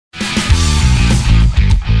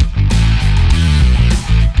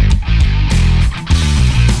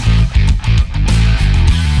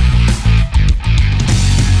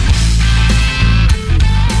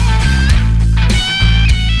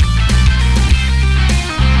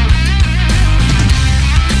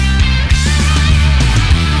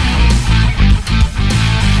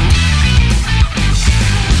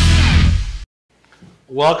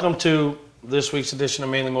welcome to this week's edition of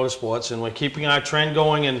Mainely Motorsports, and we're keeping our trend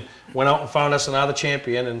going and went out and found us another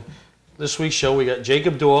champion. And this week's show, we got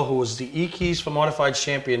Jacob Dore, who was the EKeys for Modifieds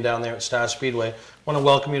champion down there at Star Speedway. I want to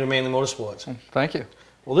welcome you to Mainely Motorsports. Thank you.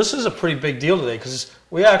 Well, this is a pretty big deal today because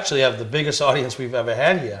we actually have the biggest audience we've ever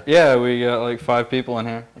had here. Yeah, we got like 5 people in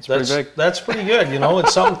here. That's pretty big. That's pretty good, you know.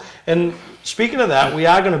 It's something. And speaking of that, we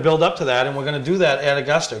are going to build up to that, and we're going to do that at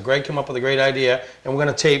Augusta. Greg came up with a great idea, and we're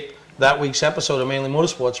going to tape that week's episode of Mainly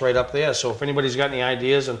Motorsports right up there. So if anybody's got any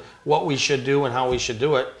ideas on what we should do and how we should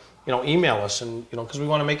do it, you know, email us, and you know, because we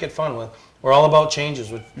want to make it fun. We're all about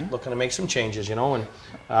changes. We're looking to make some changes, you know. And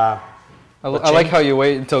I like how you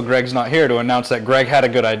wait until Greg's not here to announce that Greg had a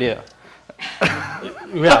good idea.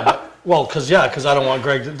 Yeah, because I don't want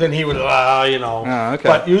Greg. Then he would, you know. Oh, okay.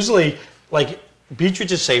 But usually, like,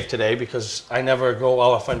 Beechridge is safe today because I never go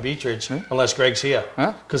off on Beechridge unless Greg's here.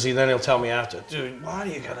 Because then he'll tell me after, dude, why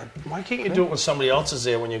can't you do it when somebody else is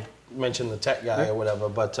there when you mention the tech guy or whatever?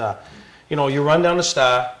 But you know, you run down the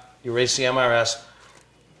Star, you race the MRS,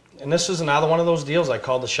 and this is another one of those deals I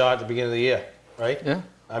called the shot at the beginning of the year, right? Yeah.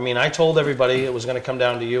 I mean, I told everybody it was going to come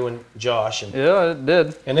down to you and Josh. And, yeah, it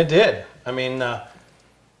did. And it did. I mean, the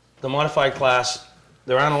modified class,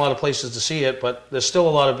 there aren't a lot of places to see it, but there's still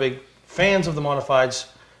a lot of big fans of the modifieds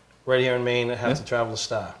right here in Maine that have to travel to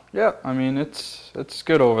Star. Yeah, I mean, it's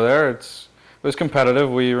good over there. It was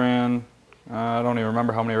competitive. We ran, I don't even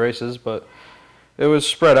remember how many races, but it was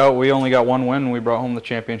spread out. We only got 1 win. We brought home the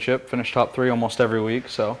championship, finished top 3 almost every week,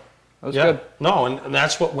 so it was good. No, and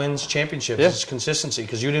that's what wins championships is consistency.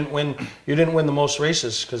 Because you didn't win the most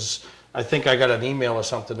races. Because I think I got an email or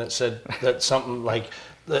something that said that something like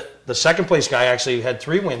the second place guy actually had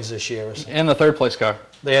 3 wins this year. And the third place car.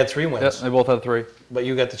 They had 3 wins. Yep, they both had 3. But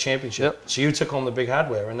you got the championship. Yep. So you took home the big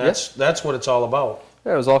hardware, and that's what it's all about.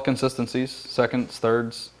 Yeah, it was all consistencies, seconds,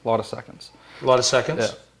 thirds, a lot of seconds. A lot of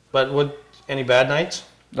seconds. Yeah. But any bad nights?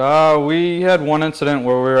 We had one incident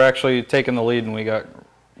where we were actually taking the lead and we got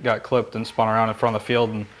clipped and spun around in front of the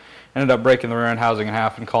field and ended up breaking the rear end housing in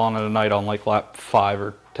half and calling it a night on like lap 5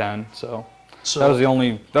 or 10. So that was the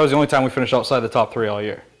only time we finished outside the top 3 all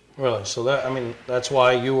year. Really? So that's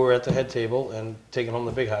why you were at the head table and taking home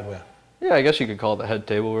the big hardware. Yeah, I guess you could call it the head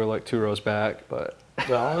table. We were like 2 rows back, but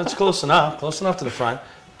well, it's close enough to the front.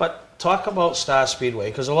 But talk about Star Speedway,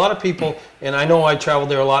 because a lot of people, and I know I traveled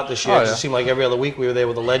there a lot this year. It seemed like every other week we were there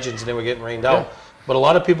with the legends and they were getting rained out. But a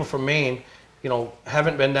lot of people from Maine, you know,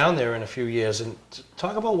 haven't been down there in a few years. And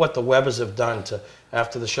talk about what the Webbers have done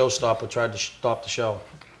after the showstopper tried to stop the show.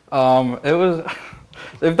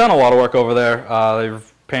 They've done a lot of work over there.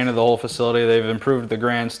 They've painted the whole facility. They've improved the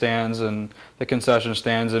grandstands and the concession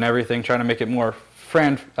stands and everything, trying to make it more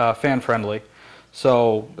fan-friendly.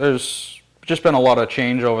 So there's just been a lot of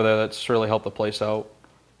change over there that's really helped the place out.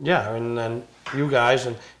 Yeah, and then you guys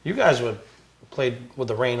played with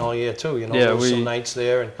the rain all year too, you know. There was some nights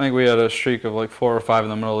there. And I think we had a streak of like 4 or 5 in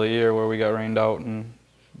the middle of the year where we got rained out and,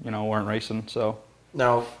 you know, weren't racing. So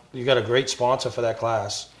now you got a great sponsor for that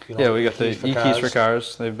class. You know, yeah, we got the EKeys for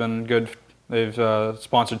cars. They've been good. They've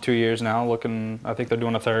sponsored 2 years now. I think they're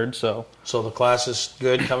doing a 3rd. So the class is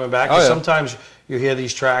good coming back. Sometimes you hear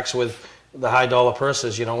these tracks with the high dollar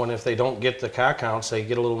purses, you know, and if they don't get the car counts, they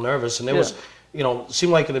get a little nervous. And there was, you know, it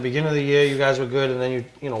seemed like at the beginning of the year you guys were good, and then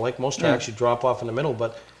you know, like most tracks, you drop off in the middle.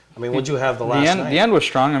 But I mean, what'd you have the last night? The end was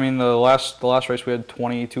strong. I mean, the last race we had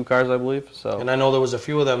 22 cars, I believe. So. And I know there was a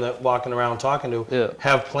few of them that walking around talking to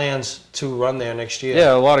have plans to run there next year.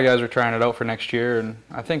 Yeah, a lot of guys are trying it out for next year, and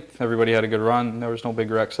I think everybody had a good run. There was no big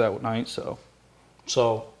wrecks that night, so.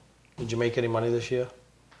 So, did you make any money this year?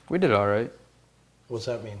 We did all right. What's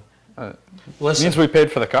that mean? Listen, it means we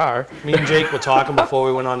paid for the car. Me and Jake were talking before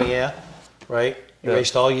we went on the air, right? You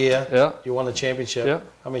raced all year. Yeah. You won the championship. Yeah.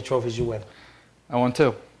 How many trophies you win? I won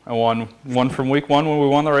 2. I won 1 from week 1 when we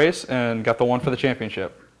won the race and got the 1 for the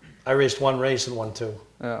championship. I raced 1 race and won 2.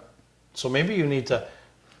 Yeah. So maybe you need to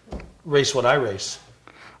race what I race.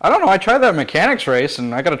 I don't know. I tried that mechanics race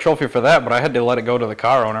and I got a trophy for that, but I had to let it go to the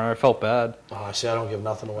car owner. I felt bad. Oh, see, I don't give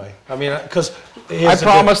nothing away. I mean, because I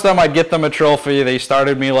promised them I'd get them a trophy. They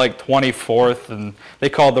started me like 24th, and they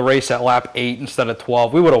called the race at lap 8 instead of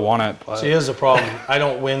 12. We would have won it. But. See, here's the problem. I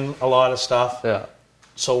don't win a lot of stuff. Yeah.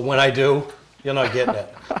 So when I do, you're not getting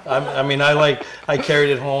it. I mean, I carried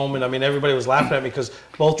it home, and I mean, everybody was laughing at me because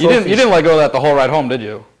both trophies. You didn't let go of that the whole ride home, did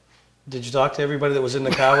you? Did you talk to everybody that was in the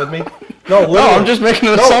car with me? No, no, I'm just making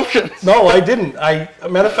an assumption. No, I didn't.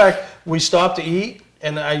 Matter of fact, we stopped to eat,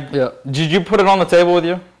 and Yeah. Did you put it on the table with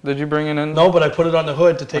you? Did you bring it in? No, but I put it on the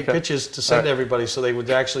hood to take pictures to send to everybody so they would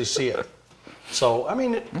actually see it. So I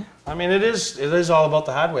mean, it is all about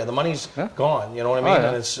the hardware. The money's gone. You know what I mean?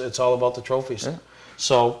 And it's all about the trophies. Yeah.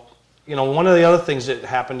 So, you know, one of the other things that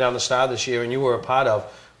happened down the Star this year, and you were a part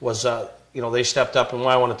of, was, you know, they stepped up. And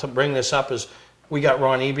why I wanted to bring this up is we got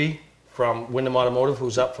Ron Eby from Wyndham Automotive,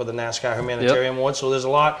 who's up for the NASCAR Humanitarian Award. So there's a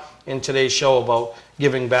lot in today's show about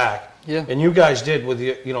giving back. Yeah. And you guys did with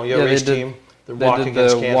your, you know, your race team, the Walk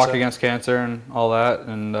Against Cancer. Walk Against Cancer and all that.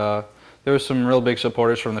 And there was some real big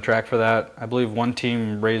supporters from the track for that. I believe one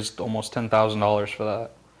team raised almost $10,000 for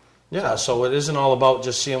that. Yeah, so it isn't all about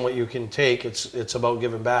just seeing what you can take. It's about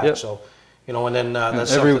giving back. Yep. So, you know, and then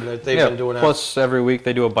that's something that they've been doing. Plus, every week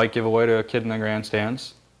they do a bike giveaway to a kid in the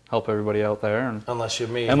grandstands. Help everybody out there. And unless you're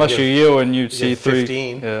me. Unless you're you and you see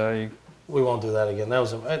 15. We won't do that again. That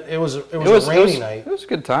was it was a rainy night. It was a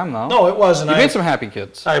good time though. No, it wasn't. You made some happy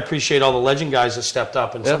kids. I appreciate all the legend guys that stepped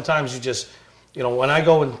up, and sometimes you just, you know, when I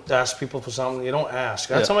go and ask people for something, you don't ask.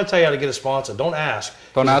 That's how I tell you how to get a sponsor. Don't ask.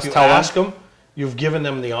 Don't ask. If you ask them, you've given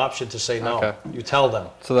them the option to say no. Okay. You tell them.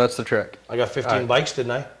 So that's the trick. I got 15 bikes,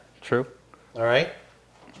 didn't I? True. All right.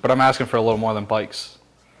 But I'm asking for a little more than bikes.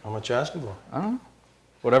 How much you asking for? I don't know.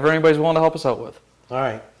 Whatever anybody's willing to help us out with. All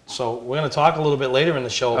right. So we're going to talk a little bit later in the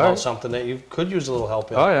show about something that you could use a little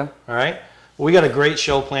help in. Oh, yeah. All right. Well, we got a great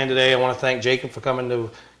show planned today. I want to thank Jacob for coming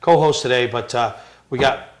to co-host today. But we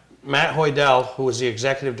got Matt Hoydell, who is the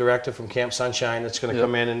executive director from Camp Sunshine, that's going to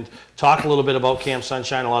come in and talk a little bit about Camp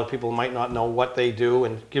Sunshine. A lot of people might not know what they do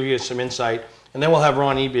and give you some insight. And then we'll have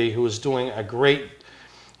Ron Eby, who is doing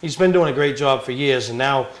he's been doing a great job for years, and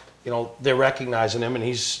now, you know, they're recognizing him, and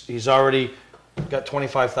he's already got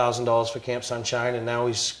 $25,000 for Camp Sunshine, and now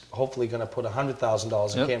he's hopefully going to put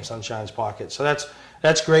 $100,000 in Camp Sunshine's pocket. So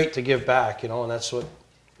that's great to give back, you know, and that's what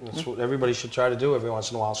everybody should try to do every once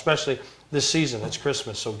in a while, especially this season. It's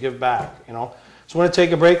Christmas, so give back, you know. So we're going to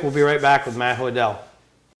take a break. We'll be right back with Matt Hoydell.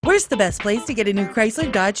 Where's the best place to get a new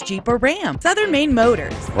Chrysler, Dodge, Jeep, or Ram? Southern Maine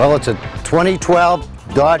Motors. Well, it's a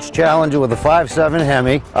 2012 Dodge Challenger with a 5.7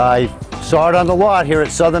 Hemi. I saw it on the lot here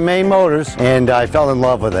at Southern Maine Motors, and I fell in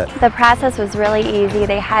love with it. The process was really easy.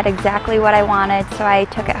 They had exactly what I wanted, so I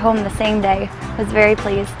took it home the same day. I was very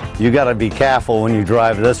pleased. You got to be careful when you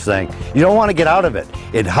drive this thing. You don't want to get out of it.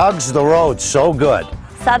 It hugs the road so good.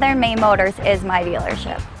 Southern Maine Motors is my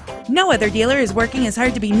dealership. No other dealer is working as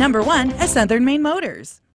hard to be #1 as Southern Maine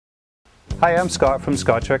Motors. Hi, I'm Scott from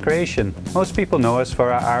Scott's Recreation. Most people know us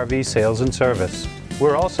for our RV sales and service.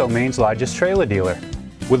 We're also Maine's largest trailer dealer.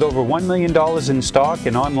 With over $1 million in stock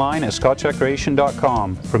and online at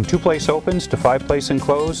scottsrecreation.com. From 2-place opens to 5-place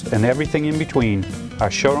enclosed and everything in between. Our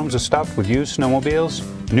showrooms are stuffed with used snowmobiles,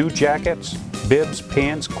 new jackets, bibs,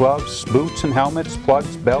 pants, gloves, boots and helmets,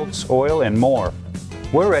 plugs, belts, oil, and more.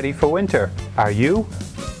 We're ready for winter. Are you?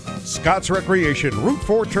 Scott's Recreation, Route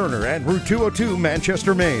 4 Turner and Route 202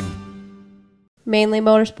 Manchester, Maine. Mainly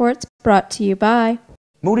Motorsports, brought to you by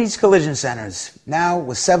Moody's Collision Centers, now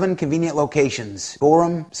with 7 convenient locations: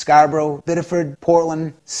 Gorham, Scarborough, Biddeford,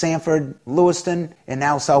 Portland, Sanford, Lewiston, and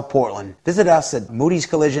now South Portland. Visit us at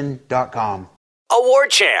moodyscollision.com. Award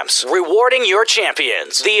Champs, rewarding your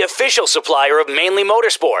champions, the official supplier of Mainely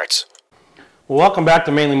Motorsports. Well, welcome back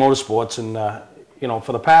to Mainely Motorsports, and you know,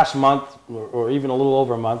 for the past month, or even a little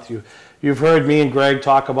over a month, you've heard me and Greg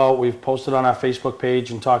talk about. We've posted on our Facebook page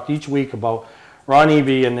and talked each week about Ron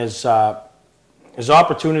Eby and his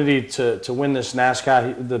opportunity to win this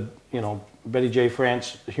NASCAR, the Betty J.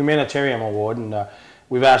 France Humanitarian Award, and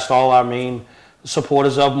we've asked all our main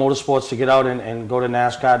supporters of motorsports to get out and go to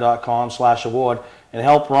NASCAR.com/award and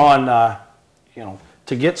help Ron,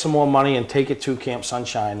 to get some more money and take it to Camp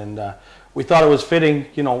Sunshine. And we thought it was fitting,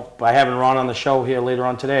 by having Ron on the show here later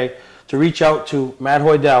on today, to reach out to Matt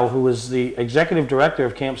Hoydell, who is the executive director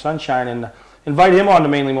of Camp Sunshine, and invite him on to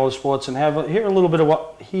Mainely Motorsports and hear a little bit of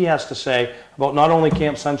what he has to say about not only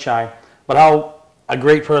Camp Sunshine, but how a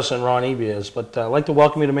great person Ron Eby is. But I'd like to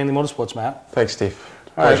welcome you to Mainely Motorsports, Matt. Thanks, Steve.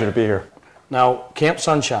 Pleasure to be here. Now, Camp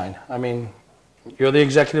Sunshine, you're the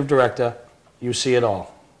executive director. You see it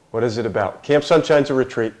all. What is it about? Camp Sunshine's a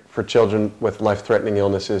retreat for children with life-threatening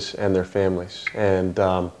illnesses and their families. And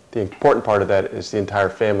the important part of that is the entire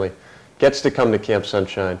family gets to come to Camp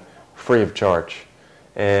Sunshine free of charge.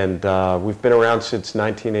 And we've been around since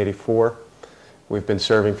 1984. We've been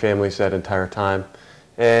serving families that entire time.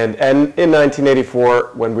 And in 1984,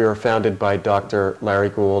 when we were founded by Dr. Larry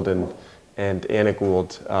Gould and Anna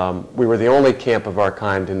Gould, we were the only camp of our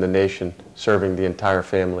kind in the nation serving the entire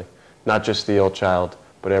family, not just the ill child,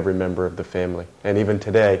 but every member of the family. And even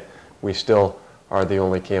today, we still are the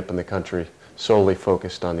only camp in the country solely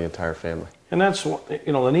focused on the entire family. And that's,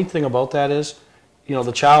 the neat thing about that is,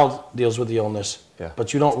 the child deals with the illness,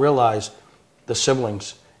 but you don't realize the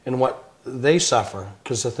siblings and what they suffer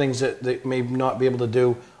because the things that they may not be able to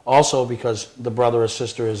do also because the brother or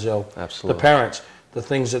sister is ill. Absolutely. The parents. the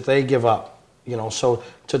things that they give up, so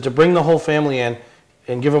to bring the whole family in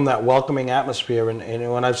and give them that welcoming atmosphere.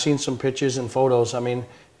 And when I've seen some pictures and photos, I mean,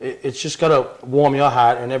 it's just got to warm your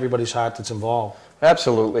heart and everybody's heart that's involved.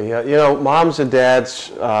 Absolutely. Moms and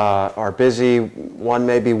dads are busy. One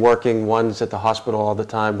may be working, one's at the hospital all the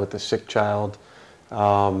time with a sick child.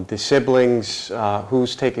 The siblings,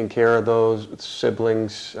 who's taking care of those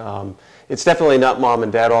siblings? It's definitely not mom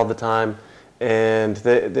and dad all the time, and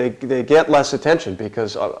they get less attention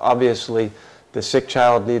because obviously the sick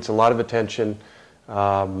child needs a lot of attention,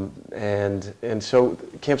 and so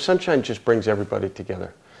Camp Sunshine just brings everybody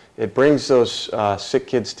together. It brings those sick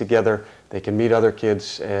kids together. They can meet other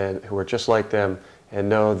kids who are just like them and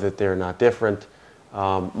know that they're not different.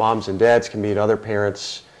 Moms and dads can meet other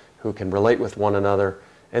parents who can relate with one another,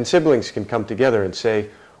 and siblings can come together and say,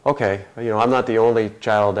 okay, I'm not the only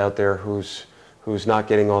child out there who's not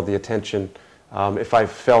getting all the attention. If I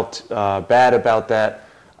felt bad about that,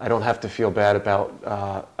 I don't have to feel bad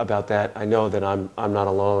about that. I know that I'm not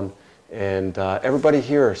alone. And everybody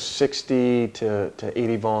here, 60 to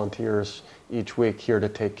 80 volunteers each week here to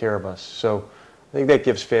take care of us. So I think that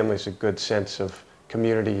gives families a good sense of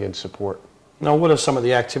community and support. Now, what are some of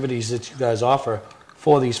the activities that you guys offer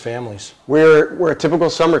for these families? We're a typical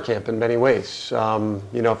summer camp in many ways.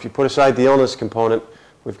 If you put aside the illness component,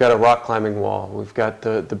 we've got a rock climbing wall. We've got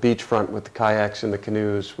the beachfront with the kayaks and the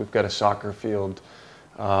canoes. We've got a soccer field.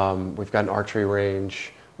 We've got an archery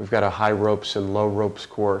range. We've got a high ropes and low ropes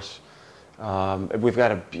course. We've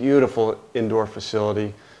got a beautiful indoor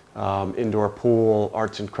facility, indoor pool,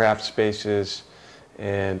 arts and crafts spaces,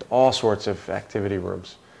 and all sorts of activity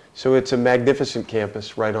rooms. So it's a magnificent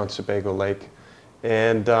campus right on Sebago Lake.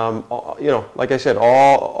 And, like I said,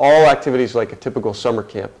 all activities like a typical summer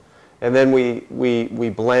camp. And then we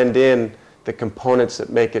blend in the components that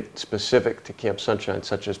make it specific to Camp Sunshine,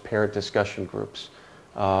 such as parent discussion groups.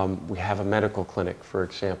 We have a medical clinic, for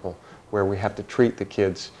example, where we have to treat the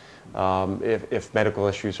kids if medical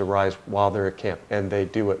issues arise while they're at camp, and they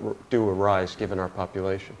do arise given our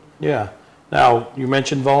population. Yeah. Now, you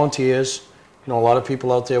mentioned volunteers. A lot of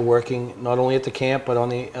people out there working not only at the camp but on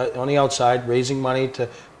the outside, raising money to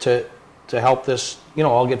help this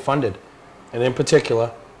all get funded. And in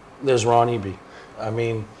particular, there's Ron Eby. I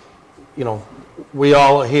mean, we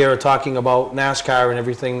all here are talking about NASCAR and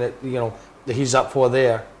everything that that he's up for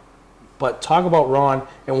there. But talk about Ron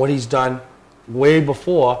and what he's done way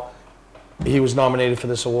before he was nominated for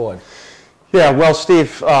this award. Yeah, well, Steve,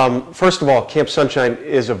 first of all, Camp Sunshine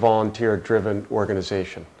is a volunteer-driven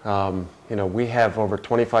organization. We have over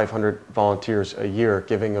 2,500 volunteers a year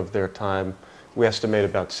giving of their time. We estimate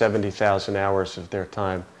about 70,000 hours of their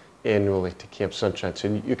time annually to Camp Sunshine. So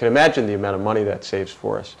you can imagine the amount of money that saves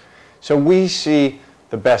for us. So we see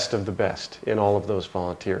the best of the best in all of those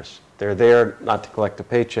volunteers. They're there not to collect a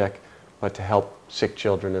paycheck, but to help sick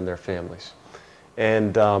children and their families.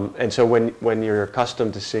 And so when you're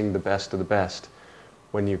accustomed to seeing the best of the best,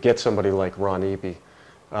 when you get somebody like Ron Eby,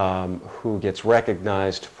 who gets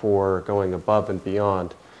recognized for going above and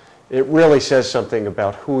beyond, it really says something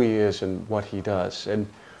about who he is and what he does. And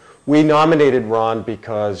we nominated Ron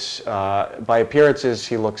because by appearances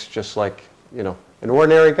he looks just like an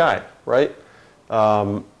ordinary guy, right?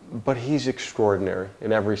 But he's extraordinary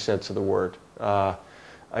in every sense of the word.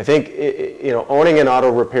 I think owning an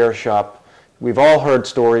auto repair shop. We've all heard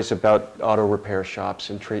stories about auto repair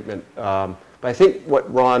shops and treatment, but I think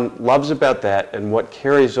what Ron loves about that and what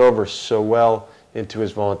carries over so well into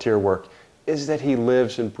his volunteer work is that he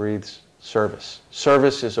lives and breathes service.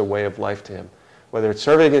 Service is a way of life to him, whether it's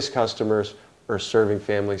serving his customers or serving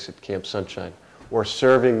families at Camp Sunshine or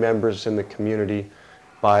serving members in the community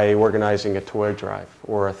by organizing a toy drive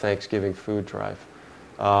or a Thanksgiving food drive.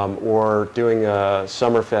 Or doing a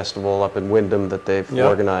summer festival up in Windham that they've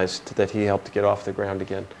organized that he helped to get off the ground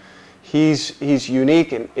again. He's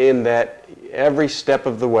unique in that every step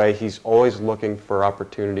of the way he's always looking for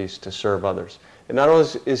opportunities to serve others. And not only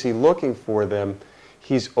is he looking for them,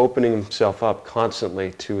 he's opening himself up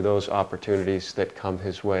constantly to those opportunities that come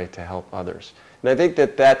his way to help others. And I think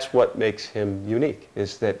that that's what makes him unique,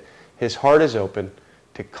 is that his heart is open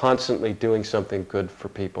to constantly doing something good for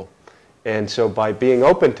people. And so by being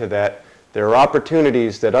open to that, there are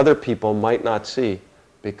opportunities that other people might not see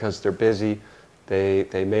because they're busy, they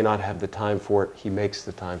may not have the time for it. He makes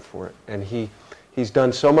the time for it. And he's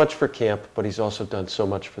done so much for camp, but he's also done so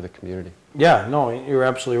much for the community. Yeah, no, you're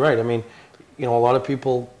absolutely right. I mean, a lot of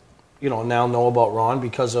people, now know about Ron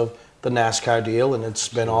because of the NASCAR deal, and it's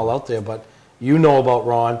been all out there. But you know about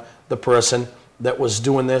Ron, the person that was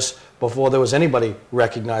doing this before there was anybody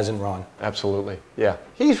recognizing Ron. Absolutely, yeah.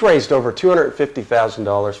 He's raised over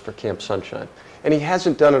 $250,000 for Camp Sunshine. And he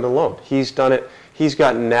hasn't done it alone. He's done it. He's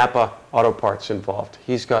gotten Napa Auto Parts involved.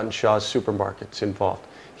 He's gotten Shaw's Supermarkets involved.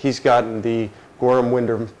 He's gotten the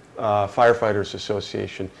Gorham-Wyndham Firefighters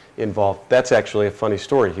Association involved. That's actually a funny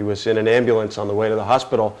story. He was in an ambulance on the way to the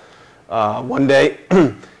hospital one day,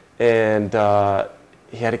 and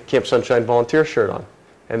he had a Camp Sunshine volunteer shirt on.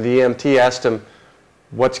 And the EMT asked him,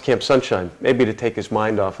 "What's Camp Sunshine?" Maybe to take his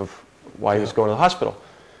mind off of why he was going to the hospital.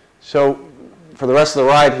 So for the rest of the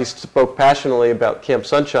ride, he spoke passionately about Camp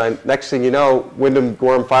Sunshine. Next thing you know, Wyndham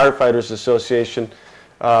Gorham Firefighters Association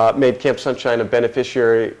made Camp Sunshine a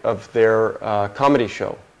beneficiary of their comedy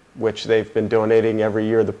show, which they've been donating every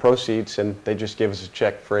year the proceeds, and they just gave us a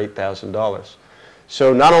check for $8,000.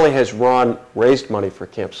 So not only has Ron raised money for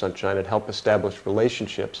Camp Sunshine and helped establish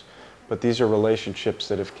relationships, but these are relationships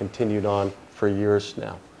that have continued on for years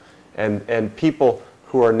now. And people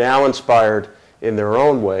who are now inspired in their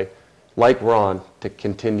own way, like Ron, to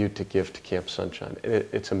continue to give to Camp Sunshine.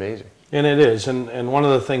 It's amazing. And it is. And one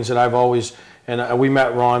of the things that I've always, and we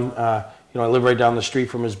met Ron, I live right down the street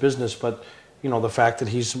from his business, but the fact that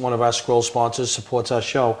he's one of our scroll sponsors, supports our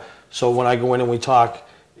show. So when I go in and we talk,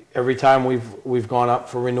 every time we've gone up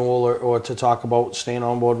for renewal or to talk about staying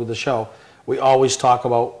on board with the show, we always talk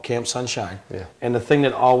about Camp Sunshine. Yeah. And the thing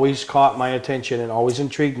that always caught my attention and always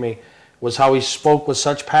intrigued me was how he spoke with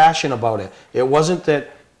such passion about it. It wasn't that,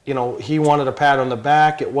 he wanted a pat on the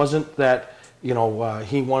back. It wasn't that, he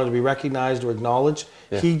wanted to be recognized or acknowledged.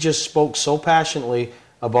 Yeah. He just spoke so passionately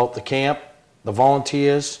about the camp, the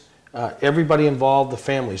volunteers, everybody involved, the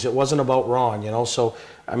families. It wasn't about Ron, So,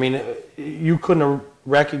 you couldn't have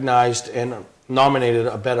recognized and nominated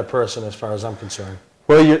a better person as far as I'm concerned.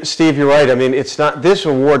 Well, Steve, you're right. It's not this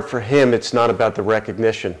award for him. It's not about the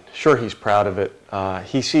recognition. Sure, he's proud of it.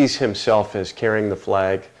 He sees himself as carrying the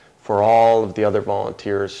flag for all of the other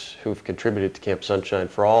volunteers who've contributed to Camp Sunshine,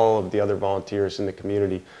 for all of the other volunteers in the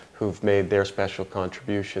community who've made their special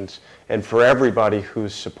contributions, and for everybody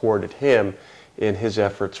who's supported him in his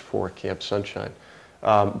efforts for Camp Sunshine.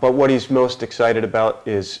 But what he's most excited about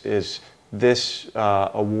is this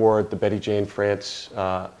award, the Betty Jane France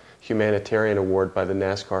Humanitarian Award by the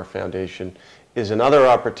NASCAR Foundation, is another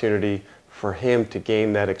opportunity for him to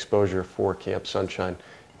gain that exposure for Camp Sunshine.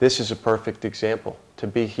 This is a perfect example. To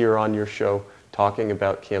be here on your show talking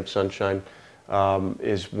about Camp Sunshine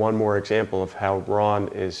is one more example of how Ron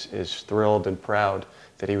is thrilled and proud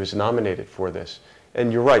that he was nominated for this.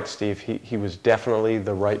 And you're right, Steve, he was definitely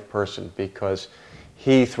the right person, because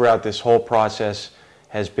he, throughout this whole process,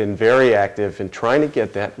 has been very active in trying to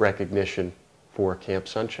get that recognition for Camp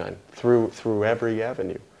Sunshine through every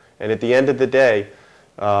avenue. And at the end of the day,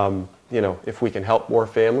 if we can help more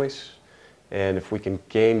families and if we can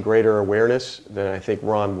gain greater awareness, then I think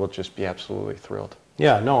Ron will just be absolutely thrilled.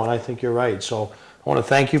 Yeah, no, and I think you're right. So I want to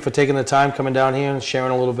thank you for taking the time, coming down here and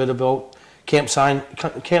sharing a little bit about Camp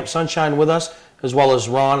Sunshine with us, as well as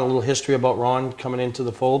Ron, a little history about Ron coming into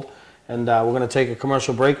the fold. And we're going to take a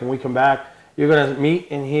commercial break. When we come back, you're going to meet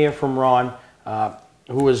and hear from Ron,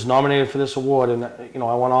 who is nominated for this award. And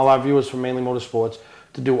I want all our viewers from Mainely Motorsports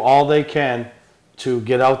to do all they can to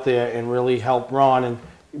get out there and really help Ron.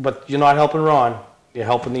 But you're not helping Ron, you're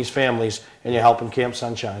helping these families, and you're helping Camp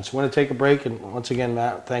Sunshine. So we're going to take a break, and once again,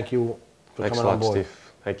 Matt, thank you for coming on board. Thanks a lot,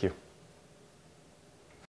 Steve. Thank you.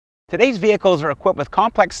 Today's vehicles are equipped with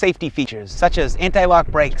complex safety features such as anti-lock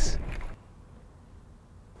brakes,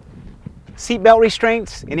 seatbelt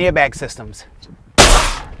restraints, and airbag systems.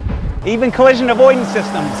 Even collision avoidance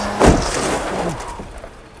systems.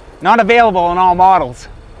 Not available in all models.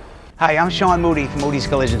 Hi, I'm Sean Moody from Moody's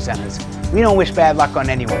Collision Centers. We don't wish bad luck on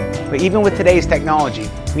anyone, but even with today's technology,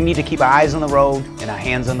 we need to keep our eyes on the road and our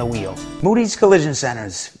hands on the wheel. Moody's Collision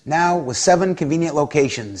Centers, now with 7 convenient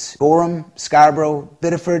locations: Gorham, Scarborough,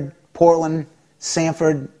 Biddeford, Portland,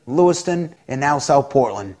 Sanford, Lewiston, and now South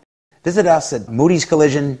Portland. Visit us at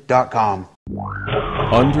moodyscollision.com.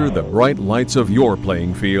 Under the bright lights of your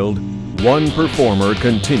playing field, one performer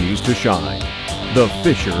continues to shine: the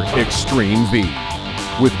Fisher Extreme V.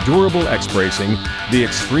 With durable X-bracing, the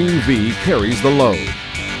Extreme V carries the load.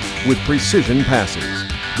 With precision passes,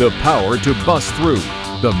 the power to bust through,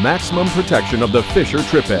 the maximum protection of the Fisher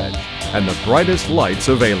Trip Edge, and the brightest lights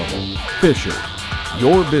available. Fisher,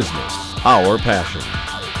 your business, our passion.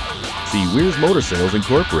 See Weir's Motor Sales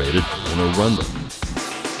Incorporated in Arundel.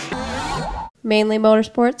 Mainely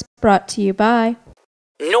Motorsports, brought to you by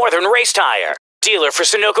Northern Race Tire, dealer for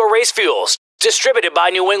Sunoco Race Fuels, distributed by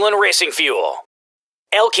New England Racing Fuel.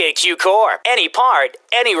 LKQ Core, any part,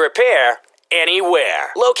 any repair, anywhere.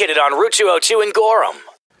 Located on Route 202 in Gorham.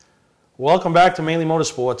 Welcome back to Mainely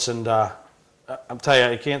Motorsports, and I'm telling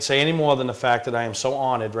you, I can't say any more than the fact that I am so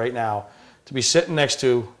honored right now to be sitting next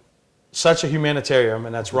to such a humanitarian,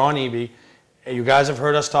 and that's Ron Eby. And you guys have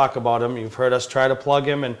heard us talk about him. You've heard us try to plug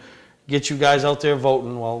him and get you guys out there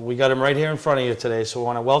voting. Well, we got him right here in front of you today, so we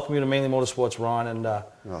want to welcome you to Mainly Motorsports, Ron. And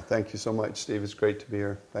well, thank you so much, Steve. It's great to be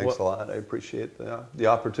here. Thanks a lot. I appreciate the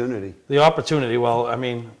opportunity. The opportunity. Well, I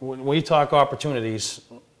mean, when we talk opportunities,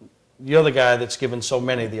 you're the guy that's given so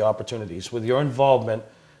many the opportunities with your involvement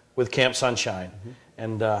with Camp Sunshine.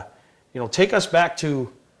 And you know, take us back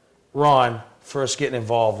to Ron first getting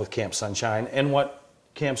involved with Camp Sunshine and what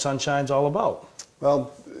Camp Sunshine's all about.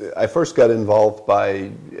 Well, I first got involved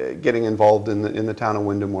by getting involved in the town of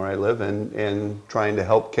Windham where I live and trying to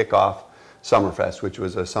help kick off Summerfest, which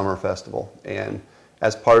was a summer festival. And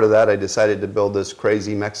as part of that, I decided to build this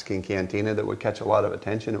crazy Mexican cantina that would catch a lot of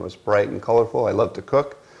attention. It was bright and colorful. I love to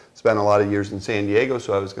cook. Spent a lot of years in San Diego,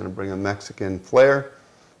 so I was going to bring a Mexican flair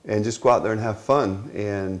and just go out there and have fun.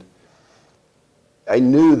 And I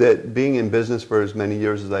knew that being in business for as many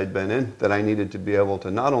years as I'd been in, that I needed to be able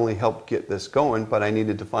to not only help get this going, but I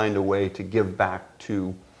needed to find a way to give back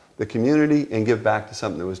to the community and give back to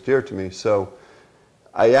something that was dear to me. So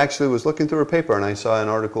I actually was looking through a paper and I saw an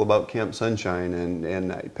article about Camp Sunshine,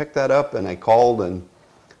 and I picked that up and I called and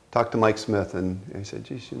talked to Mike Smith, and I said,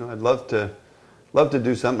 geez, you know, I'd love to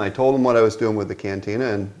do something. I told them what I was doing with the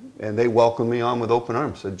cantina, and they welcomed me on with open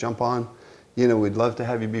arms, said, jump on. You know, we'd love to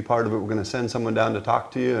have you be part of it. We're going to send someone down to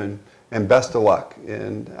talk to you, and best of luck.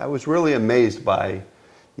 And I was really amazed by,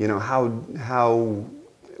 you know, how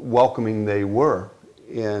welcoming they were,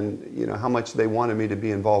 and you know how much they wanted me to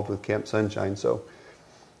be involved with Camp Sunshine. So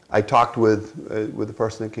I talked with the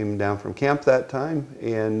person that came down from camp that time,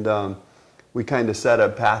 and we kind of set a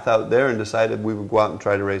path out there and decided we would go out and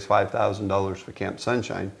try to raise $5,000 for Camp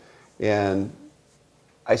Sunshine. And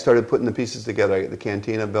I started putting the pieces together. I got the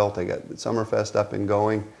cantina built, I got the Summerfest up and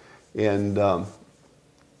going, and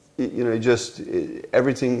you know,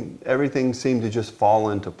 everything seemed to just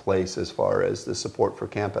fall into place as far as the support for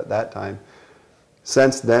camp at that time.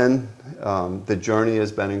 Since then, the journey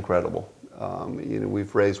has been incredible. You know,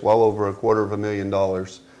 we've raised well over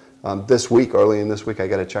 $250,000. This week, early in this week, I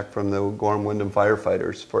got a check from the Gorham-Windham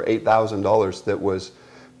firefighters for $8,000 that was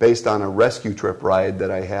based on a rescue trip ride that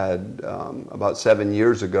I had about 7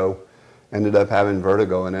 years ago. Ended up having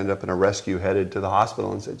vertigo and ended up in a rescue, headed to the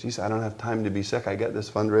hospital, and said, geez, I don't have time to be sick. I got this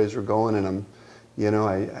fundraiser going, and I'm, you know,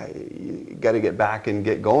 I got to get back and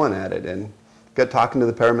get going at it. And got talking to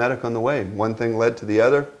the paramedic on the way. One thing led to the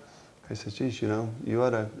other. I said, geez, you know, you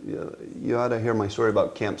ought to hear my story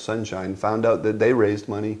about Camp Sunshine. Found out that they raised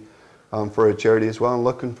money for a charity as well, and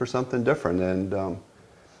looking for something different. And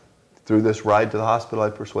through this ride to the hospital, I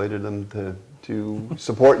persuaded them to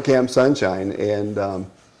support Camp Sunshine. And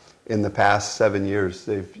in the past 7 years,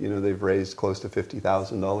 they've raised close to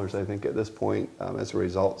 $50,000, I think, at this point as a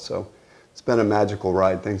result. So it's been a magical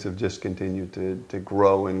ride. Things have just continued to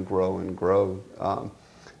grow and grow and grow,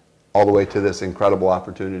 all the way to this incredible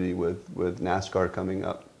opportunity with NASCAR coming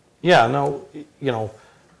up. Yeah, no, you know,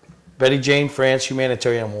 Betty Jane France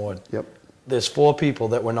Humanitarian Award. Yep. There's 4 people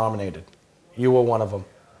that were nominated. You were one of them.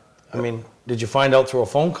 I mean, did you find out through a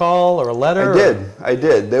phone call or a letter? I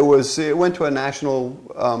did. It went to a national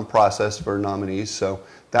process for nominees, so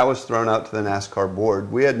that was thrown out to the NASCAR board.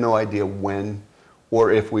 We had no idea when or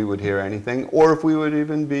if we would hear anything, or if we would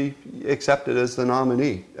even be accepted as the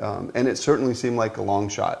nominee. And it certainly seemed like a long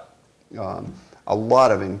shot. A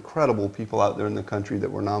lot of incredible people out there in the country that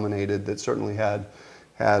were nominated that certainly had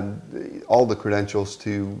all the credentials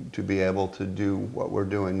to be able to do what we're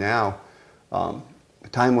doing now.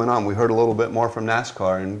 Time went on. We heard a little bit more from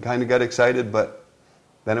NASCAR and kind of got excited, but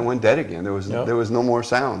then it went dead again. There was no more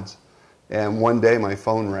sounds. And one day my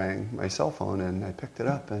phone rang, my cell phone, and I picked it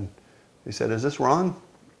up, and they said, "Is this Ron?"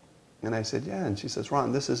 And I said, "Yeah." And she says,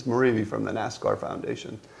 "Ron, this is Marivi from the NASCAR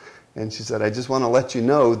Foundation." And she said, "I just want to let you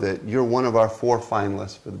know that you're one of our 4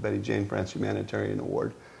 finalists for the Betty Jane France Humanitarian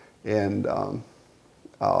Award." And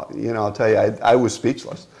you know, I'll tell you, I was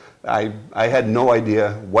speechless. I had no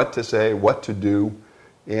idea what to say, what to do.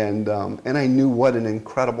 And I knew what an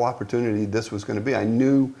incredible opportunity this was going to be. I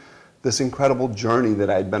knew this incredible journey that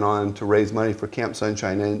I'd been on to raise money for Camp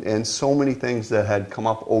Sunshine, and so many things that had come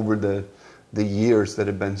up over the years that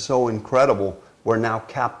had been so incredible were now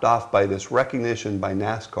capped off by this recognition by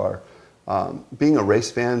NASCAR. Being a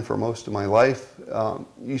race fan for most of my life,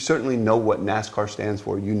 you certainly know what NASCAR stands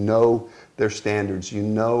for. You know their standards. You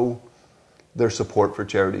know their support for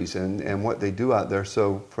charities and what they do out there.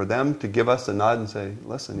 So for them to give us a nod and say,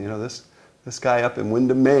 listen, you know, this guy up in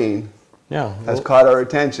Windham, Maine has caught our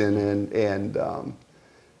attention, and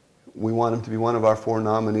we want him to be one of our 4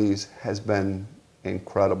 nominees, has been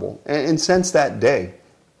incredible. And since that day,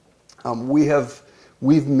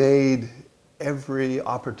 We've made every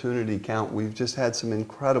opportunity count. We've just had some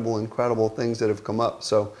incredible things that have come up.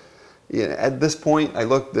 So at this point, I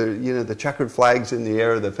look, the checkered flag's in the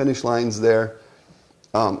air, the finish line's there.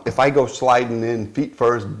 If I go sliding in feet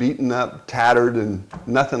first, beaten up, tattered, and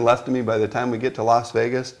nothing left of me by the time we get to Las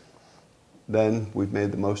Vegas, then we've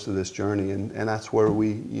made the most of this journey, and that's where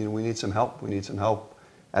we need some help. We need some help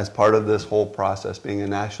as part of this whole process, being a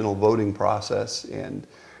national voting process, and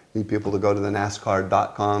need people to go to the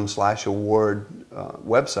NASCAR.com/award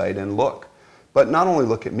website and look. But not only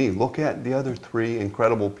look at me, look at the other 3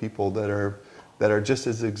 incredible people that are just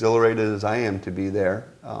as exhilarated as I am to be there.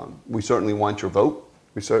 We certainly want your vote.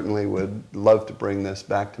 We certainly would love to bring this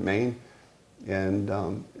back to Maine, and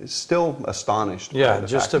still astonished. Yeah,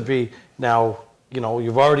 just to be, now,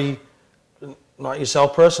 you've already, not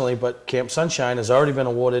yourself personally, but Camp Sunshine has already been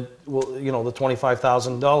awarded, the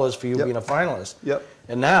 $25,000 for you being a finalist. Yep.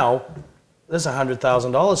 And now, there's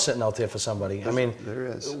 $100,000 sitting out there for somebody. I mean, there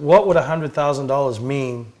is. What would $100,000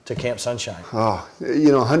 mean to Camp Sunshine? Oh,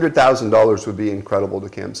 $100,000 would be incredible to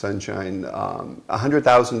Camp Sunshine.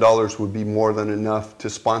 $100,000 would be more than enough to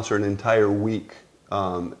sponsor an entire week,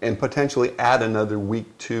 and potentially add another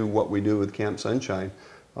week to what we do with Camp Sunshine.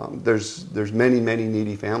 There's many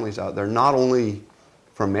needy families out there, not only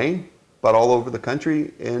from Maine, but all over the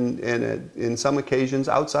country, and in some occasions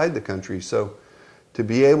outside the country. So to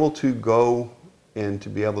be able to go and to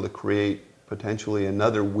be able to create potentially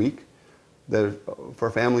another week that for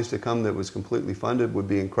families to come that was completely funded would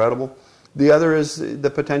be incredible. The other is the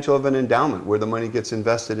potential of an endowment where the money gets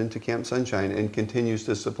invested into Camp Sunshine and continues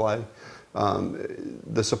to supply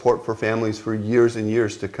the support for families for years and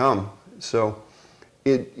years to come. So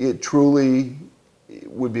it truly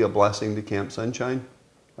would be a blessing to Camp Sunshine,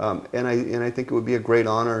 and I think it would be a great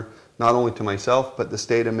honor not only to myself but the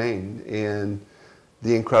state of Maine and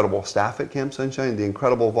the incredible staff at Camp Sunshine, the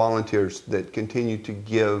incredible volunteers that continue to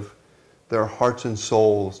give their hearts and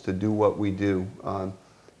souls to do what we do,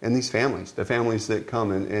 and these families, the families that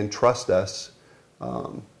come and trust us,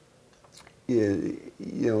 and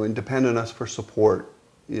depend on us for support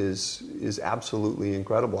is absolutely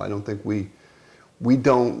incredible. I don't think we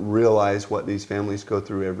don't realize what these families go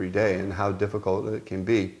through every day and how difficult it can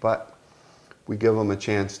be, but we give them a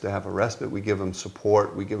chance to have a respite, we give them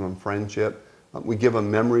support, we give them friendship, we give them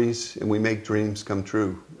memories, and we make dreams come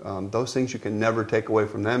true. Those things you can never take away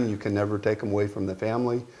from them, you can never take them away from the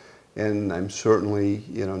family, and I'm certainly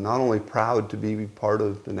not only proud to be part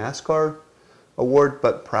of the NASCAR award,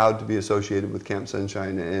 but proud to be associated with Camp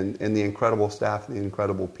Sunshine and the incredible staff and the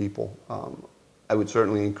incredible people. I would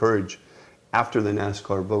certainly encourage, after the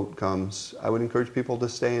NASCAR vote comes, I would encourage people to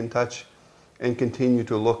stay in touch and continue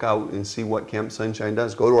to look out and see what Camp Sunshine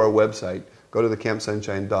does. Go to our website, go to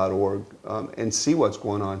thecampsunshine.org, and see what's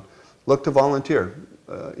going on. Look to volunteer.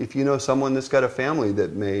 If you know someone that's got a family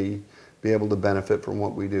that may be able to benefit from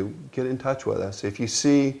what we do, get in touch with us. If you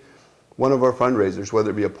see one of our fundraisers,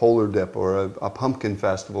 whether it be a polar dip or a pumpkin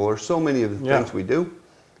festival or so many of the things we do,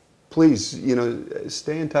 please,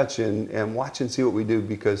 stay in touch and watch and see what we do,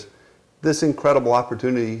 because this incredible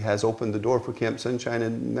opportunity has opened the door for Camp Sunshine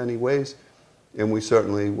in many ways, and we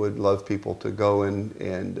certainly would love people to go and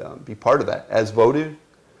be part of that. As voters,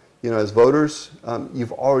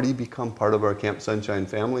 you've already become part of our Camp Sunshine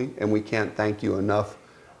family, and we can't thank you enough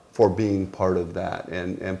for being part of that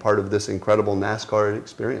and part of this incredible NASCAR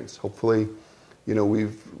experience. Hopefully,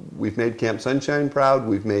 we've made Camp Sunshine proud,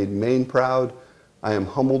 we've made Maine proud. I am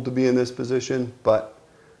humbled to be in this position, but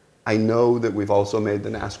I know that we've also made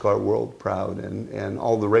the NASCAR world proud, and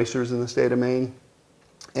all the racers in the state of Maine,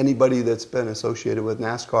 anybody that's been associated with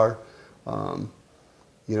NASCAR,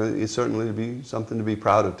 it's certainly something to be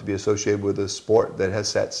proud of, to be associated with a sport that has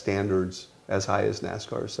set standards as high as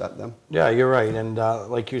NASCAR has set them. Yeah, you're right, and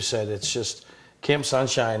like you said, it's just Camp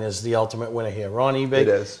Sunshine is the ultimate winner here. Ron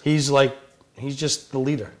Ebay, he's just the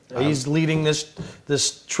leader. He's leading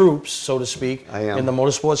this troops, so to speak, in the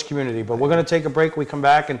motorsports community. But we're going to take a break. We come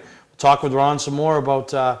back and talk with Ron some more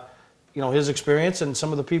about his experience and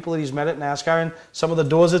some of the people that he's met at NASCAR and some of the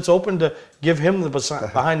doors it's opened to give him the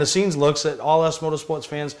behind-the-scenes looks that all us motorsports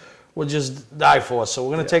fans would just die for. So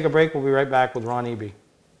we're going to take a break. We'll be right back with Ron Eby.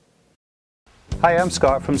 Hi, I'm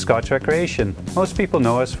Scott from Scotch Recreation. Most people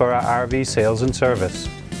know us for our RV sales and service.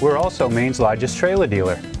 We're also Maine's largest trailer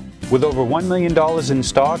dealer. With over $1 million in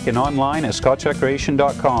stock and online at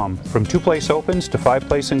scotchrecreation.com, from 2-place opens to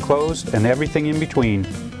 5-place enclosed and everything in between.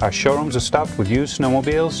 Our showrooms are stuffed with used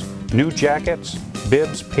snowmobiles, new jackets,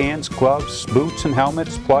 bibs, pants, gloves, boots and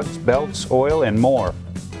helmets, plugs, belts, oil, and more.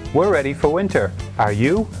 We're ready for winter. Are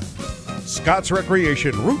you? Scott's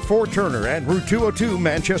Recreation, Route 4 Turner and Route 202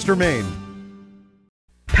 Manchester, Maine.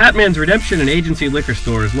 Patman's Redemption and Agency Liquor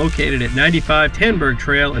Store is located at 95 Tanberg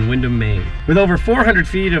Trail in Windham, Maine. With over 400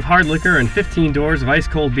 feet of hard liquor and 15 doors of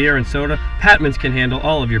ice-cold beer and soda, Patman's can handle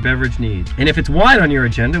all of your beverage needs. And if it's wine on your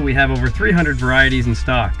agenda, we have over 300 varieties in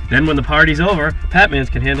stock. Then when the party's over, Patman's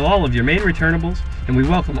can handle all of your Maine returnables, and we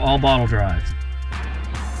welcome all bottle drives.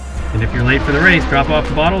 And if you're late for the race, drop off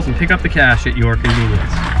the bottles and pick up the cash at your convenience.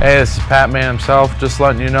 Hey, this is Patman himself, just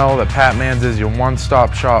letting you know that Patman's is your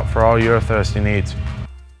one-stop shop for all your thirsty needs.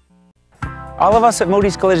 All of us at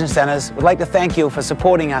Moody's Collision Centers would like to thank you for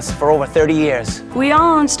supporting us for over 30 years. We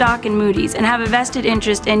all own stock in Moody's and have a vested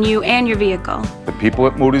interest in you and your vehicle. The people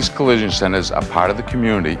at Moody's Collision Centers are part of the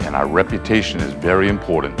community, and our reputation is very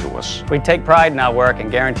important to us. We take pride in our work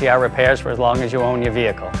and guarantee our repairs for as long as you own your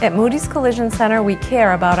vehicle. At Moody's Collision Center, we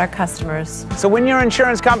care about our customers. So when your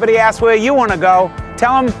insurance company asks where you want to go,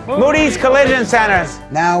 tell them Moody's Collision Centers.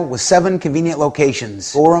 Now with 7 convenient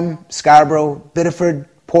locations: Gorham, Scarborough, Biddeford,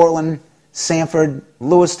 Portland, Sanford,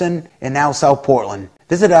 Lewiston, and now South Portland.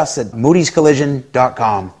 Visit us at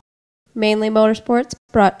moodyscollision.com. Mainely Motorsports,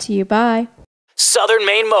 brought to you by Southern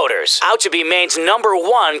Maine Motors, out to be Maine's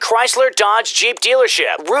 #1 Chrysler Dodge Jeep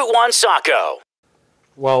dealership, Route 1 Saco.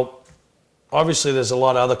 Well, obviously there's a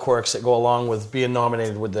lot of other quirks that go along with being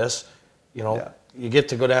nominated with this. You know, you get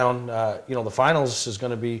to go down, you know, the finals is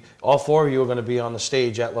going to be, all 4 of you are going to be on the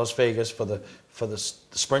stage at Las Vegas for the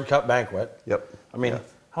Sprint Cup banquet. Yep. I mean,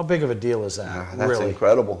 how big of a deal is that? That's really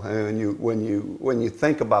incredible. I mean, when you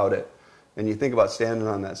think about it, and you think about standing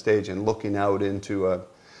on that stage and looking out into a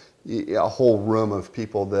whole room of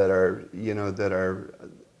people that are, you know, that are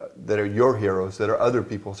your heroes, that are other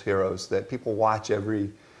people's heroes, that people watch every,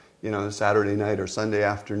 you know, Saturday night or Sunday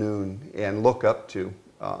afternoon and look up to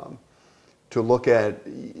look out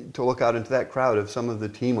into that crowd of some of the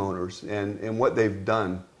team owners and what they've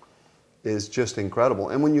done is just incredible.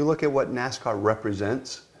 And when you look at what NASCAR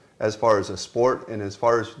represents as far as a sport and as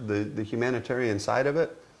far as the humanitarian side of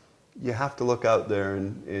it, you have to look out there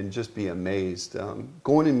and just be amazed.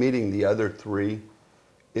 Going and meeting the other 3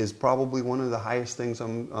 is probably one of the highest things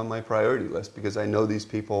on my priority list, because I know these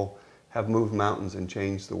people have moved mountains and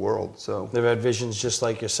changed the world. So they've had visions just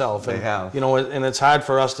like yourself. They have. You know, and it's hard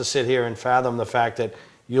for us to sit here and fathom the fact that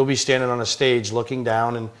you'll be standing on a stage looking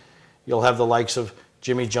down and you'll have the likes of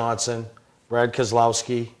Jimmy Johnson, Brad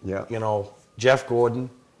Keselowski, you know, Jeff Gordon,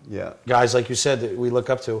 guys like you said that we look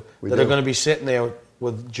up to, that are going to be sitting there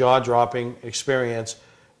with jaw-dropping experience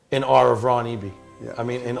in awe of Ron Eby. I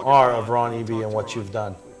mean, in awe of Ron Eby and what you've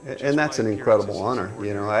done. And that's an incredible honor.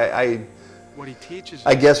 You know, I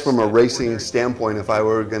guess from a racing standpoint, if I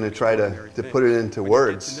were going to try to put it into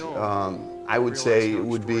words, I would say it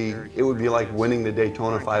would be like winning the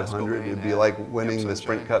Daytona 500. It would be like winning the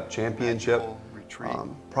Sprint Cup Championship.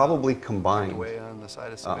 Probably combined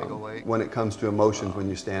when it comes to emotions when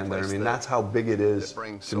you stand there. I mean, that's how big it is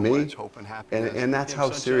to me, and that's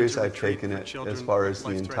how serious I've taken it as far as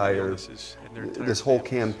the entire, this whole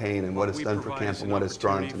campaign and what it's done for camp and what it's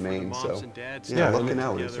drawn to Maine. So, yeah, looking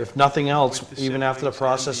out. If nothing else, even after the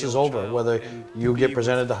process is over, whether you get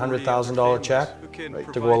presented the $100,000 check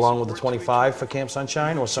to go along with the 25 for Camp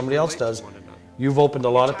Sunshine or somebody else does, you've opened a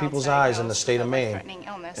lot of people's eyes in the state of Maine,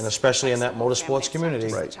 and especially in that motorsports community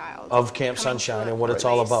of Camp Sunshine and what it's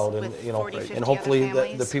all about. And you know, and hopefully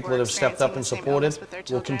the people that have stepped up and supported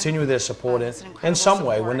will continue their support in some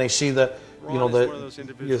way when they see the, you know,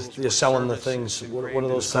 you're selling the things. What are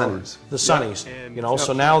those Sunnies? The Sunnies. You know,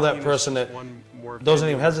 so now that person that doesn't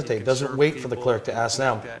even hesitate, doesn't wait for the clerk to ask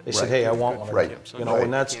them. They said, hey, I want one of them. You know,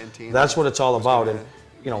 and that's what it's all about. And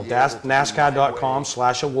you know,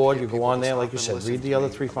 NASCAR.com/award. You go on there, like you said, read the other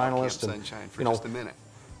 3 finalists, and you know,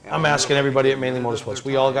 I'm asking everybody at Mainly Motorsports.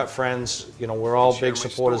 We all got friends. You know, we're all big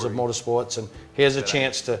supporters of motorsports, and here's a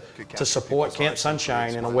chance to support Camp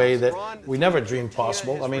Sunshine in a way that we never dreamed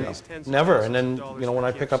possible. I mean, never. And then, you know, when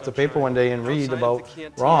I pick up the paper one day and read about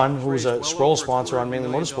Ron, who's a scroll sponsor on Mainly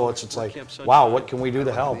Motorsports, it's like, wow, what can we do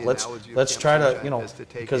to help? Let's try to, you know,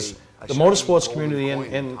 because the motorsports community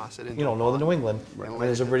in you know, Northern New England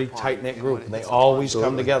is a pretty tight-knit group, and they always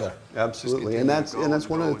come together. Absolutely, and that's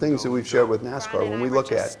one of the things that we've shared with NASCAR. When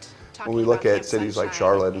we look at cities like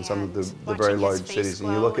Charlotte and some of the very large cities,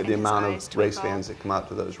 and you look at the amount of race fans that come out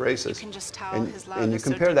to those races, and you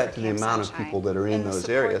compare that to the amount of people that are in those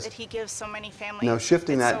areas. Now,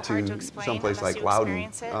 shifting that to someplace like Loudon,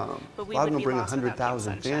 Loudon will bring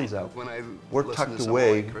 100,000 fans out. We're tucked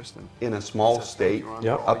away in a small state,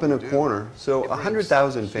 up in a corner, so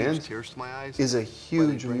 100,000 fans is a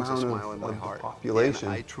huge amount of the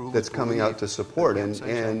population that's coming out to support. And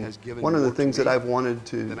one of the things that I've wanted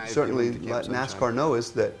to certainly let NASCAR know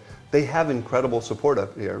is that they have incredible support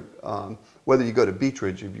up here. Whether you go to Beech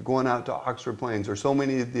Ridge, if you're going out to Oxford Plains, or so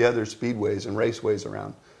many of the other speedways and raceways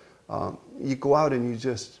around, you go out and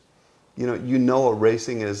you know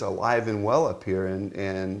racing is alive and well up here,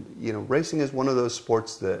 and racing is one of those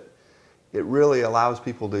sports that it really allows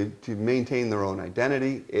people to maintain their own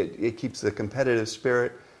identity. It keeps the competitive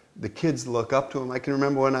spirit. The kids look up to them. I can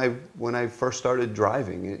remember when I first started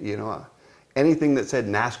driving, anything that said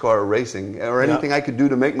NASCAR or racing or anything I could do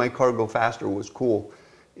to make my car go faster was cool.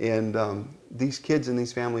 And these kids and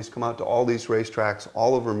these families come out to all these racetracks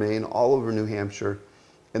all over Maine, all over New Hampshire,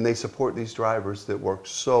 and they support these drivers that work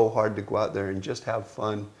so hard to go out there and just have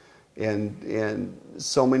fun. And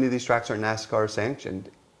so many of these tracks are NASCAR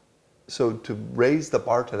sanctioned. So to raise the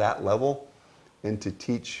bar to that level and to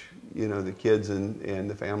teach the kids and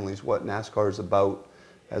the families what NASCAR is about,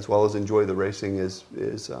 as well as enjoy the racing, is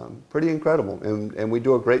pretty incredible. And we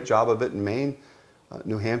do a great job of it in Maine,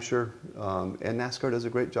 New Hampshire, and NASCAR does a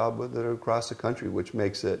great job with it across the country, which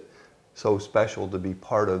makes it so special to be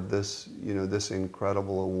part of this, this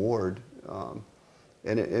incredible award.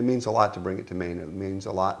 And it means a lot to bring it to Maine. It means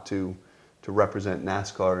a lot to represent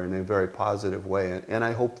NASCAR in a very positive way. And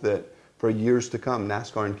I hope that for years to come,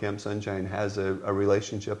 NASCAR and Camp Sunshine has a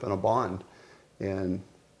relationship and a bond. And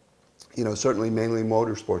certainly Mainely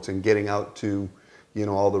Motorsports and getting out to,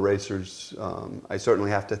 all the racers, I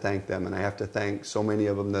certainly have to thank them, and I have to thank so many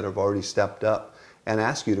of them that have already stepped up and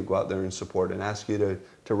ask you to go out there and support, and ask you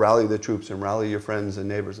to rally the troops and rally your friends and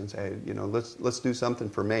neighbors and say, let's do something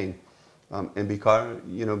for Maine, and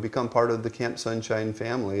become part of the Camp Sunshine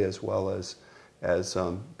family, as well as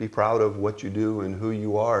be proud of what you do and who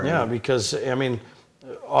you are. Yeah, because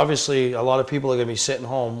obviously a lot of people are going to be sitting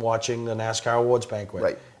home watching the NASCAR Awards banquet.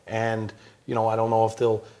 Right. And, I don't know if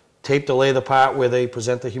they'll tape delay the part where they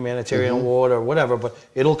present the Humanitarian Award or whatever, but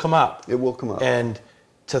it'll come up. It will come up. And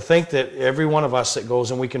to think that every one of us that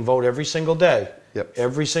goes and we can vote every single day,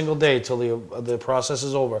 every single day till the process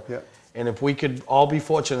is over. Yep. And if we could all be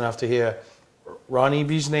fortunate enough to hear Ron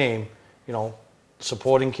Eby's name,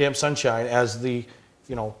 supporting Camp Sunshine as the,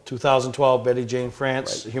 2012 Betty Jane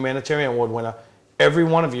France Humanitarian Award winner, every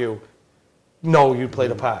one of you know you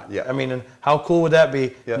played a part. Yeah. And how cool would that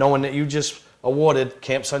be, knowing that you just awarded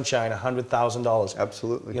Camp Sunshine $100,000?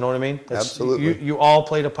 Absolutely. You know what I mean? Absolutely. You all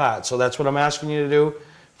played a part. So that's what I'm asking you to do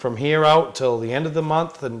from here out till the end of the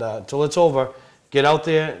month and till it's over. Get out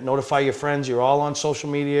there, notify your friends. You're all on social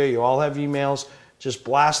media. You all have emails. Just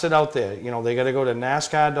blast it out there. They got to go to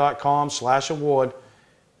NASCAR.com/award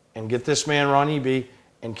and get this man, Ron Eby,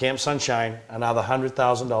 and Camp Sunshine another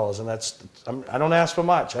 $100,000. And I don't ask for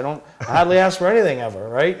much. I hardly ask for anything ever,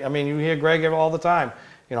 right? You hear Greg all the time.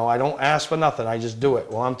 I don't ask for nothing. I just do it.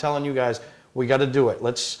 Well, I'm telling you guys, we got to do it.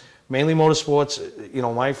 Mainly Motorsports,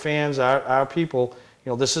 my fans, our people,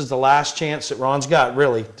 this is the last chance that Ron's got,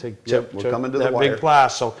 really, to we're coming to that the wire. big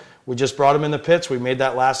class. So we just brought him in the pits. We made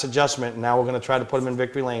that last adjustment, and now we're going to try to put him in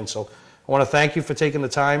victory lane. So I want to thank you for taking the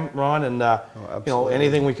time, Ron, and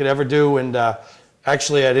anything we could ever do. And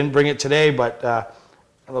actually, I didn't bring it today, but a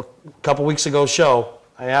couple weeks ago show,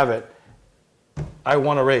 I have it. I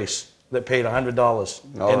won a race that paid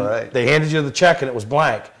 $100. All right. They handed you the check, and it was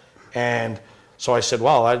blank. And so I said,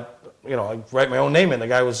 well, I write my own name in. The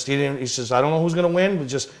guy he says, I don't know who's going to win, but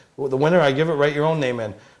just the winner, I give it, write your own name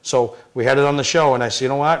in. So we had it on the show, and I said, you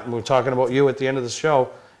know what? And we were talking about you at the end of the show.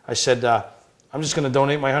 I said, I'm just going to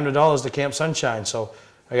donate my $100 to Camp Sunshine. So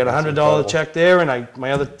I got a $100 check there, and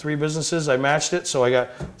my other 3 businesses, I matched it. So I got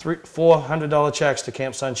 4 $100 checks to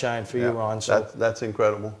Camp Sunshine for you, Ron. So that's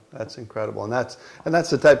incredible. That's incredible, and that's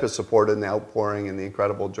the type of support and the outpouring and the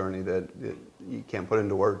incredible journey that you can't put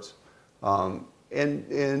into words. And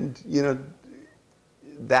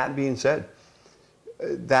that being said,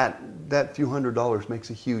 that few $100s makes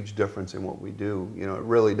a huge difference in what we do. It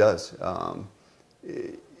really does.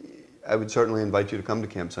 I would certainly invite you to come to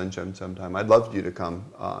Camp Sunshine sometime. I'd love you to come.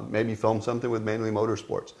 Maybe film something with Mainly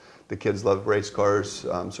Motorsports. The kids love race cars,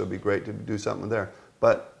 so it'd be great to do something there.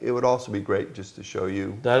 But it would also be great just to show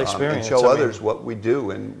you that experience, and show others what we do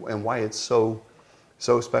and why it's so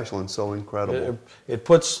special and so incredible. It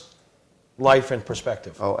puts life in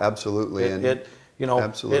perspective. Oh, absolutely.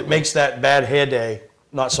 Absolutely. It makes that bad hair day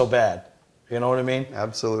not so bad. You know what I mean?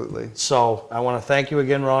 Absolutely. So I want to thank you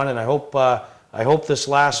again, Ron, and I hope this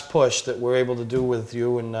last push that we're able to do with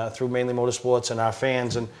you and through Mainly Motorsports and our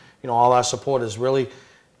fans and all our supporters, really,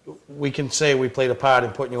 we can say we played a part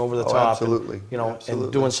in putting you over the top. Absolutely. And, absolutely.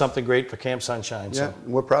 And doing something great for Camp Sunshine. Yeah, so.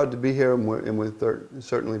 we're proud to be here, and we're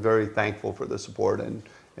certainly very thankful for the support, and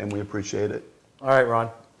we appreciate it. All right, Ron.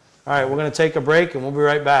 All right, we're going to take a break, and we'll be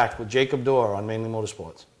right back with Jacob Dore on Mainly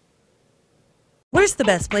Motorsports. Where's the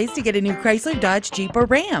best place to get a new Chrysler, Dodge, Jeep, or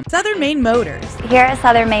Ram? Southern Maine Motors. Here at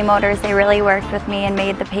Southern Maine Motors, they really worked with me and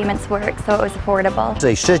made the payments work so it was affordable.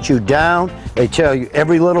 They sit you down, they tell you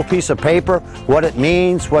every little piece of paper, what it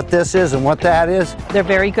means, what this is and what that is. They're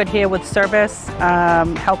very good here with service,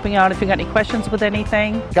 helping out if you got any questions with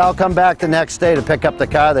anything. I'll come back the next day to pick up the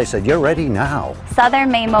car. They said, you're ready now.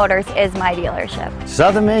 Southern Maine Motors is my dealership.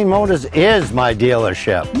 Southern Maine Motors is my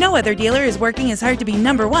dealership. No other dealer is working as hard to be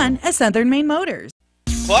 #1 as Southern Maine Motors.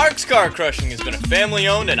 Clark's Car Crushing has been a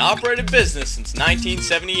family-owned and operated business since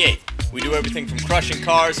 1978. We do everything from crushing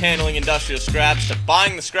cars, handling industrial scraps, to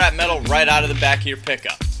buying the scrap metal right out of the back of your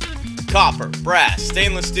pickup. Copper, brass,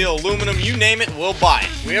 stainless steel, aluminum, you name it, we'll buy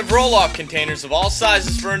it. We have roll-off containers of all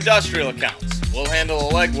sizes for industrial accounts. We'll handle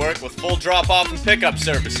the legwork with full drop-off and pickup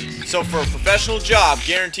services. So for a professional job,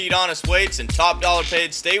 guaranteed honest weights, and top dollar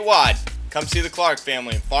paid statewide, come see the Clark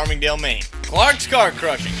family in Farmingdale, Maine. Clark's Car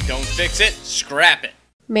Crushing. Don't fix it, scrap it.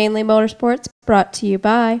 Mainly Motorsports, brought to you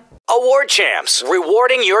by Award Champs,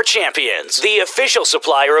 rewarding your champions. The official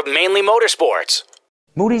supplier of Mainely Motorsports.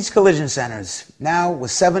 Moody's Collision Centers, now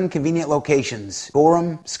with 7 convenient locations.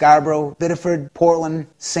 Gorham, Scarborough, Biddeford, Portland,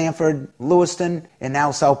 Sanford, Lewiston, and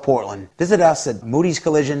now South Portland. Visit us at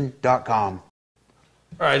moodyscollision.com.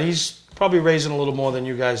 All right, he's probably raising a little more than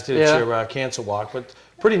you guys did at your cancer walk, but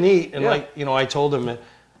pretty neat. And like, you know, I told him,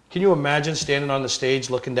 can you imagine standing on the stage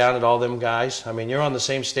looking down at all them guys? I mean, you're on the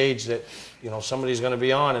same stage that, you know, somebody's going to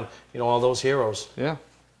be on, and, you know, all those heroes. Yeah,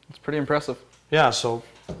 it's pretty impressive. Yeah, so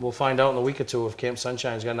we'll find out in a week or two if Camp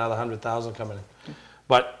Sunshine's got another 100,000 coming in.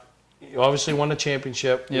 But you obviously won the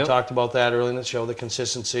championship. We talked about that early in the show, the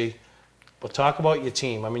consistency. But talk about your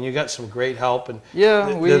team. I mean, you got some great help, and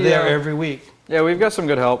they're there every week. Yeah, we've got some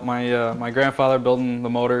good help. My grandfather building the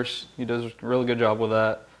motors, he does a really good job with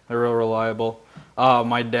that. They're real reliable.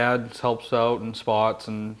 My dad helps out in spots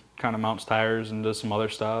and kind of mounts tires and does some other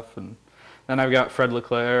stuff. And then I've got Fred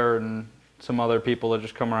LeClaire and some other people that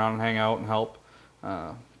just come around and hang out and help.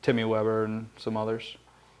 Timmy Weber and some others.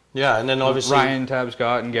 Yeah, and then obviously Ryan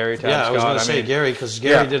Tabscott and Gary Tabscott. Yeah, I was going to say Gary, because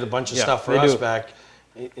Gary did a bunch of stuff for us back.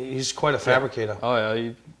 He's quite a fabricator. Oh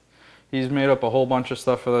yeah, he's made up a whole bunch of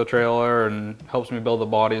stuff for the trailer and helps me build the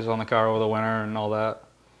bodies on the car over the winter and all that.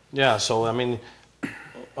 Yeah, so I mean,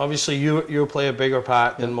 obviously you play a bigger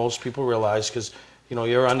part than most people realize, because you know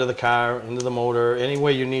you're under the car, into the motor,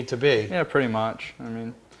 anywhere you need to be. Yeah, pretty much. I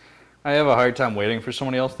mean, I have a hard time waiting for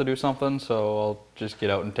somebody else to do something, so I'll just get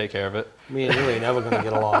out and take care of it. Me and you ain't never going to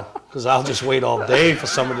get along, because I'll just wait all day for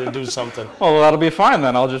somebody to do something. Well, that'll be fine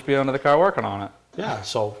then. I'll just be under the car working on it. Yeah,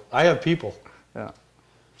 so I have people. Yeah.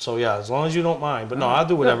 So yeah, as long as you don't mind. But no, I'll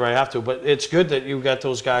do whatever I have to. But it's good that you got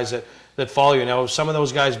those guys that follow you. Now, have some of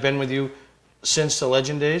those guys been with you since the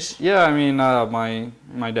Legend days? Yeah, I mean,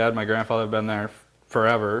 my dad, my grandfather have been there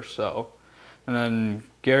forever, so. And then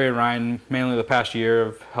Gary and Ryan, mainly the past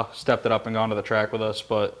year, have stepped it up and gone to the track with us.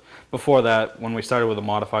 But before that, when we started with the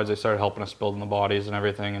modifieds, they started helping us building the bodies and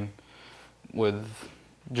everything, and with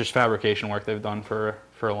just fabrication work they've done for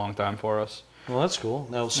a long time for us. Well, that's cool.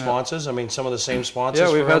 Now, sponsors, I mean, some of the same sponsors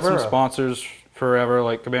Yeah, we've forever, had some sponsors forever,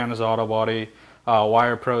 like Cabana's Auto Body,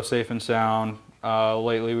 Wire Pro Safe and Sound.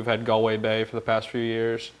 Lately, we've had Galway Bay for the past few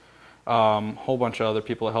years. Whole bunch of other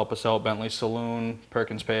people that help us out, Bentley Saloon,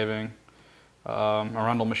 Perkins Paving,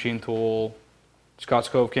 Arundel Machine Tool, Scotts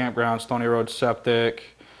Cove Campground, Stony Road Septic,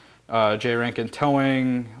 J. Rankin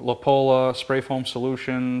Towing, La Pola, Spray Foam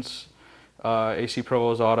Solutions, AC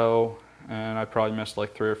Provo's Auto, and I probably missed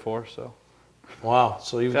like 3 or 4, so. Wow,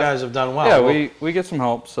 so you guys have done well. Yeah, well, we get some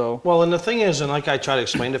help, so. Well, and the thing is, and like I try to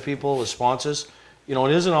explain to people, the sponsors, you know,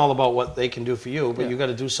 it isn't all about what they can do for you, but you got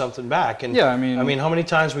to do something back. And yeah, I mean, how many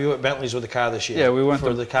times were you at Bentley's with the car this year? Yeah, we went for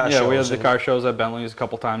to the car shows. Yeah, we had the car shows at Bentley's a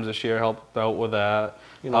couple times this year. Helped out with that.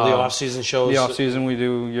 You know, the off-season shows. The off-season, we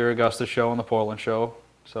do your Augusta show and the Portland show.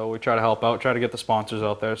 So we try to help out, try to get the sponsors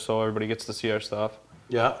out there, so everybody gets to see our stuff.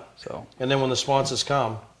 Yeah. So. And then when the sponsors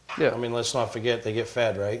come, yeah. I mean, let's not forget they get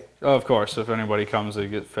fed, right? Oh, of course, if anybody comes, they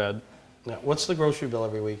get fed. Now, what's the grocery bill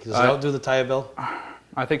every week? Does it outdo the tire bill?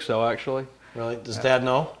 I think so, actually. Really? Does Dad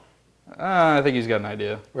know? I think he's got an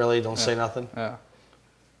idea. Really? Don't say nothing? Yeah.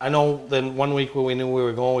 I know then one week when we knew we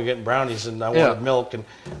were going, we were getting brownies, and I wanted milk, and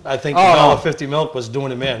I think the $1.50 milk was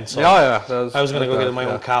doing him in. So I was going to go get my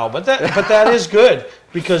own cow. But that is good,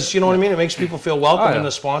 because, you know what I mean? It makes people feel welcome in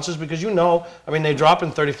the sponsors, because I mean, they drop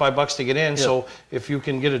in $35 to get in, so if you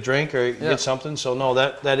can get a drink or get something, so no,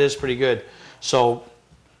 that is pretty good. So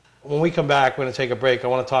when we come back, we're going to take a break. I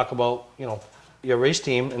want to talk about, your race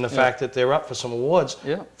team and the fact that they're up for some awards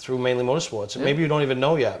through Mainely Motorsports. And maybe you don't even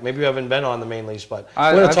know yet. Maybe you haven't been on the Mainleys, but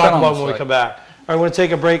we're going to talk about it when we come back. All right, we're going to take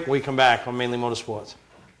a break when we come back on Mainely Motorsports.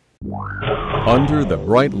 Under the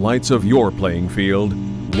bright lights of your playing field,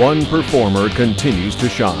 one performer continues to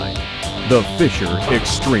shine. The Fisher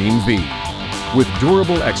Extreme V. With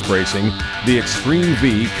durable X-bracing, the Extreme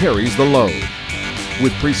V carries the load.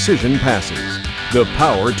 With precision passes, the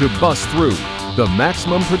power to bust through, the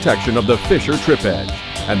maximum protection of the Fisher trip edge,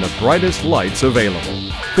 and the brightest lights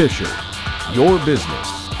available. Fisher, your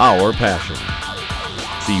business, our passion.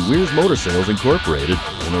 See Weir's Motor Sales Incorporated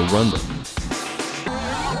in Arundel.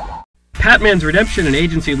 Patman's Redemption and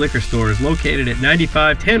Agency Liquor Store is located at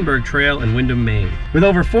 95 Tanberg Trail in Windham, Maine. With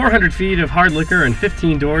over 400 feet of hard liquor and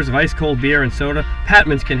 15 doors of ice-cold beer and soda,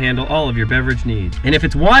 Patman's can handle all of your beverage needs. And if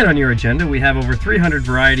it's wine on your agenda, we have over 300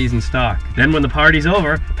 varieties in stock. Then when the party's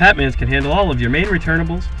over, Patman's can handle all of your Maine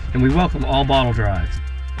returnables, and we welcome all bottle drives.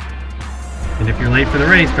 And if you're late for the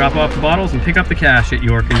race, drop off the bottles and pick up the cash at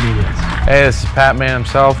your convenience. Hey, this is Pat Man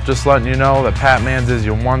himself, just letting you know that Pat Man's is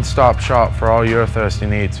your one-stop shop for all your thirsty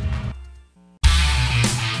needs.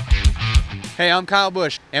 Hey, I'm Kyle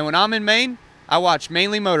Busch, and when I'm in Maine, I watch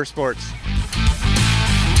Mainely Motorsports.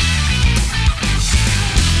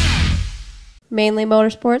 Mainly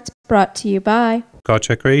Motorsports, brought to you by Scotch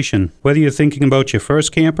Recreation. Whether you're thinking about your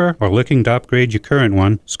first camper or looking to upgrade your current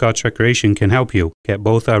one, Scotch Recreation can help you. Get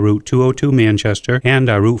both our Route 202 Manchester and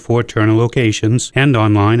our Route 4 Turner locations and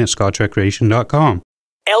online at scotchrecreation.com.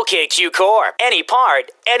 LKQ Core. Any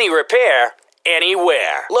part, any repair,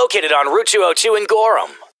 anywhere. Located on Route 202 in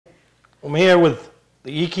Gorham. I'm here with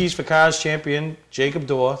the EKeys for Cars champion, Jacob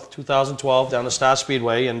Dore, 2012, down the Star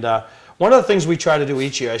Speedway. And one of the things we try to do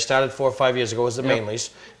each year, I started 4 or 5 years ago, was the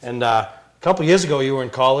Mainleys. And a couple years ago, you were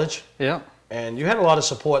in college. Yeah. And you had a lot of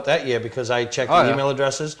support that year because I checked the email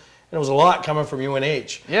addresses. And it was a lot coming from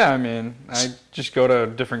UNH. Yeah, I mean, I just go to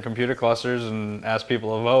different computer clusters and ask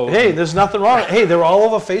people to vote. Hey, there's nothing wrong. Hey, they're all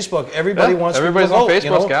over Facebook. Everybody wants to vote. Everybody's on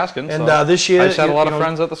Facebook's asking. And so this year, I just had a lot of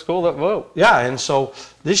friends at the school that vote. Yeah, and so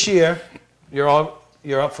this year, you're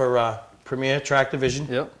up for Premier Track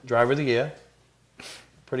Division, Driver of the Year.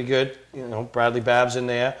 Pretty good. You know, Bradley Babb's in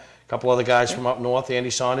there. A couple other guys from up north, Andy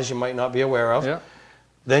Saunders, you might not be aware of. Yeah.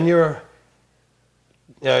 Then your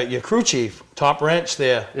crew chief, Top Wrench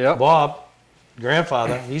there, Bob,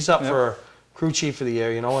 grandfather, he's up for crew chief of the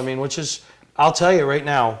year, you know, I mean, which is, I'll tell you right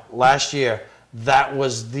now, last year, that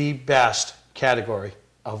was the best category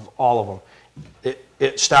of all of them.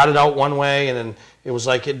 It started out one way, and then it was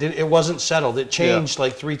like it wasn't settled. It changed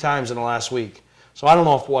like 3 times in the last week. So I don't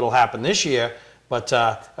know what'll happen this year, but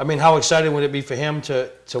I mean, how excited would it be for him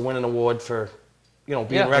to win an award for, you know,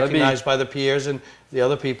 being recognized by the peers and the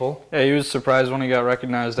other people? Yeah, he was surprised when he got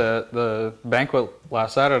recognized at the banquet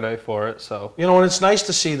last Saturday for it. So you know, and it's nice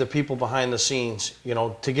to see the people behind the scenes, you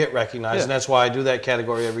know, to get recognized, and that's why I do that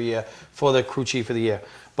category every year for the crew chief of the year.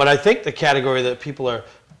 But I think the category that people are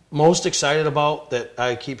most excited about, that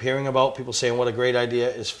I keep hearing about, people saying what a great idea,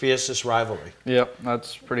 is fiercest rivalry. Yep,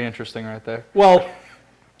 that's pretty interesting right there. Well,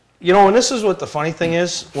 you know, and this is what the funny thing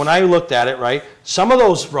is, when I looked at it, right, some of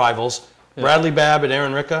those rivals, Bradley Babb and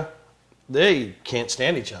Aaron Ricca, they can't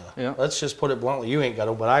stand each other. Yeah. Let's just put it bluntly. You ain't got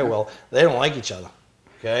to, but I will. They don't like each other,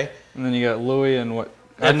 okay? And then you got Louis and what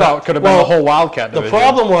I thought could have been the whole Wildcat division. The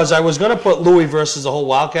problem was I was going to put Louis versus the whole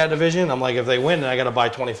Wildcat division. I'm like, if they win, then I got to buy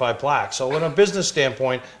 25 plaques. So in a business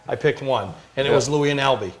standpoint, I picked one, and it was Louis and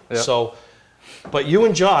Albie. So, but you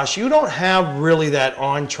and Josh, you don't have really that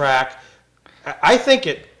on track. I think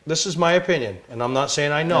this is my opinion, and I'm not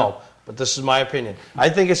saying I know, but this is my opinion. I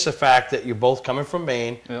think it's the fact that you're both coming from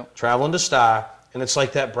Maine, traveling to Star, and it's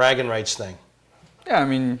like that bragging rights thing. Yeah, I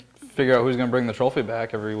mean, figure out who's going to bring the trophy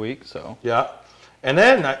back every week. So yeah. And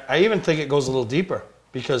then I even think it goes a little deeper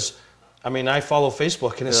because, I mean, I follow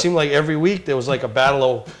Facebook, and it seemed like every week there was like a battle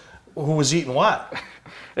of who was eating what.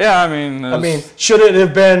 Yeah, I mean, should it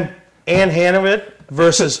have been Ann Hanovitt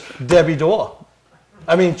versus Debbie Dore?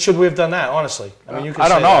 I mean, should we have done that, honestly? I mean, you could I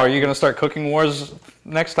don't know. That. Are you going to start cooking wars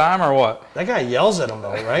next time or what? That guy yells at him,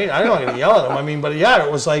 though, right? I'm not going to yell at him. I mean, but yeah,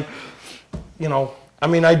 it was like, you know, I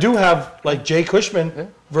mean, I do have, like, Jay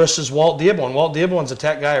Cushman versus Walt Dearborn. Walt Dearborn's a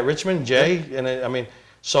tech guy at Richmond, Jay, and I mean,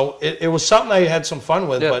 so it was something I had some fun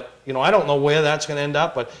with, but, you know, I don't know where that's going to end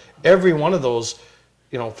up, but every one of those,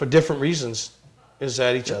 you know, for different reasons, is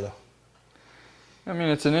at each other. I mean,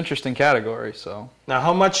 it's an interesting category, so. Now,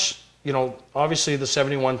 how much, you know, obviously the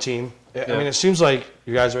 71 team, I mean, it seems like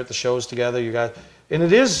you guys are at the shows together, you guys, and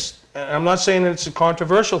it is, I'm not saying it's a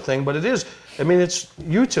controversial thing, but it is. I mean, it's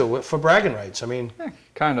you two for bragging rights. I mean,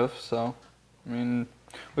 kind of. So, I mean,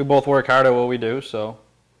 we both work hard at what we do. So,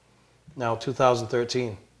 now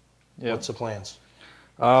 2013. What's the plans?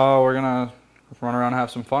 We're gonna run around and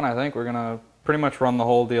have some fun. I think we're gonna pretty much run the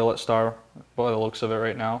whole deal at Star by the looks of it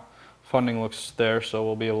right now. Funding looks there, so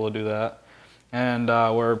we'll be able to do that. And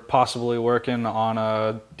we're possibly working on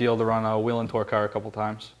a deal to run a wheel and tour car a couple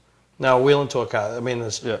times. Now, wheel and tour car, I mean,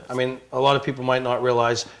 a lot of people might not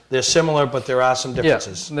realize they're similar, but there are some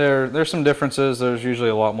differences. Yeah, there's some differences. There's usually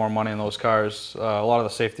a lot more money in those cars. A lot of the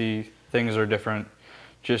safety things are different.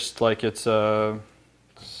 Just like it's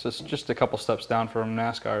just a couple steps down from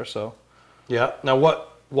NASCAR. So. Yeah. Now,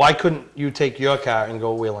 why couldn't you take your car and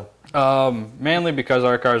go wheeling? Mainly because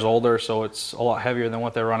our car's older, so it's a lot heavier than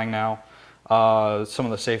what they're running now. Some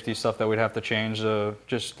of the safety stuff that we'd have to change,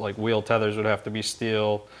 just like wheel tethers would have to be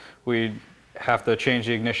steel. We'd have to change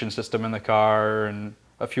the ignition system in the car and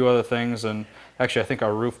a few other things. And actually, I think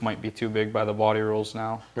our roof might be too big by the body rules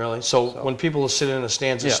now. Really? So when people are sitting in the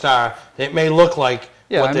stands at Star, it may look like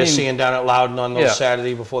what they're seeing down at Loudon on those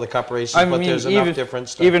Saturday before the Cup races, but there's enough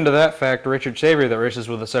difference. Even to that fact, Richard Savory that races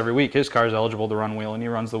with us every week, his car's eligible to run wheel, and he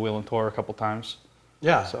runs the wheel and tour a couple times.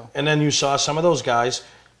 Yeah. So. And then you saw some of those guys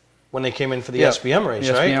when they came in for the SBM race,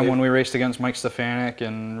 the right? SBM, when we raced against Mike Stefanik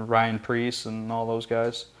and Ryan Preece and all those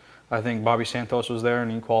guys. I think Bobby Santos was there, and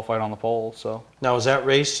he qualified on the pole. So now, is that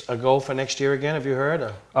race a go for next year again? Have you heard?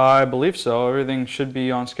 Or? I believe so. Everything should be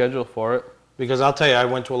on schedule for it. Because I'll tell you, I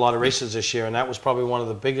went to a lot of races this year, and that was probably one of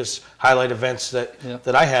the biggest highlight events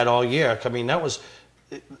that I had all year. I mean, that was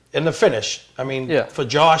in the finish. I mean, for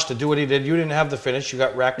Josh to do what he did, you didn't have the finish. You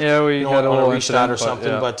got wrecked. Yeah, we had on a restart or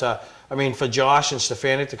something. But I mean, for Josh and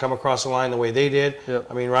Stefanik to come across the line the way they did.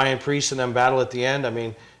 I mean, Ryan Preece and them battle at the end. I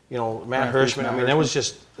mean. You know, Matt Hirschman. I mean,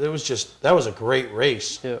 that was a great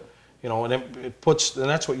race. Yeah. You know, and and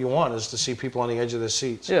that's what you want, is to see people on the edge of their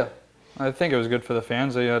seats. Yeah. I think it was good for the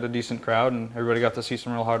fans. They had a decent crowd, and everybody got to see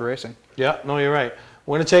some real hard racing. Yeah. No, you're right.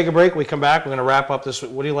 We're going to take a break. We come back. We're going to wrap up this.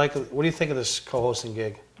 What do you like? What do you think of this co-hosting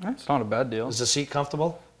gig? It's not a bad deal. Is the seat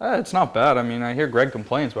comfortable? It's not bad. I mean, I hear Greg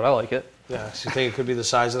complains, but I like it. Yeah. So you think it could be the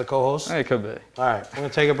size of the co-host? It could be. All right. We're going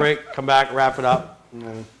to take a break. Come back. Wrap it up. And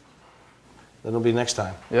then it'll be next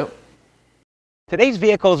time. Yep. Today's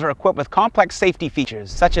vehicles are equipped with complex safety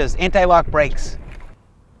features such as anti-lock brakes,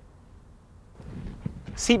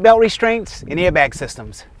 seatbelt restraints, and airbag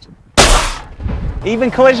systems.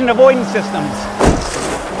 Even collision avoidance systems.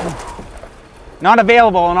 Not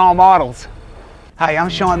available in all models. Hi, I'm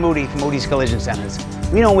Sean Moody from Moody's Collision Centers.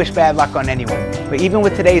 We don't wish bad luck on anyone, but even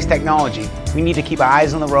with today's technology, we need to keep our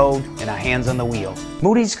eyes on the road and our hands on the wheel.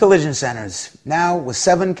 Moody's Collision Centers, now with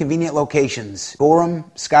 7 convenient locations: Gorham,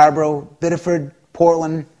 Scarborough, Biddeford,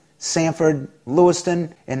 Portland, Sanford,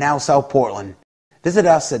 Lewiston, and now South Portland. Visit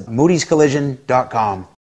us at moodyscollision.com.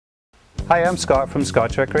 Hi, I'm Scott from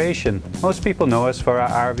Scott's Recreation. Most people know us for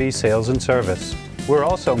our RV sales and service. We're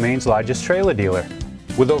also Maine's largest trailer dealer.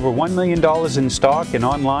 With over $1 million in stock and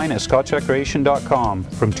online at scottsrecreation.com.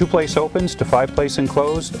 From 2-place opens to 5-place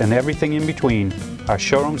enclosed and everything in between. Our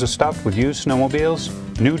showrooms are stuffed with used snowmobiles,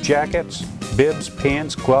 new jackets, bibs,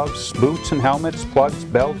 pants, gloves, boots and helmets, plugs,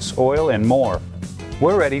 belts, oil, and more.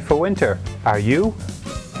 We're ready for winter. Are you?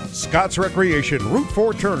 Scott's Recreation, Route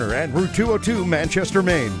 4 Turner and Route 202 Manchester,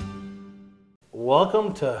 Maine.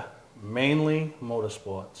 Welcome to Mainely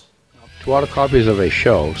Motorsports. To order copies of a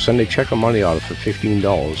show, send a check or money order for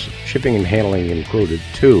 $15, shipping and handling included,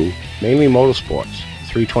 to Mainely Motorsports,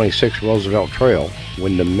 326 Roosevelt Trail,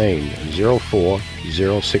 Windham, Maine,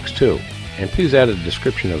 04062. And please add a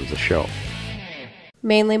description of the show.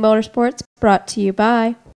 Mainly Motorsports, brought to you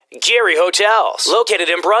by Gary Hotels, located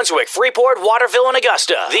in Brunswick, Freeport, Waterville, and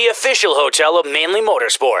Augusta, the official hotel of Mainely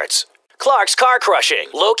Motorsports. Clark's Car Crushing,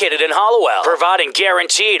 located in Hollowell, providing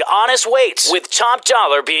guaranteed honest weights with top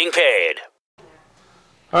dollar being paid.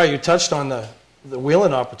 All right, you touched on the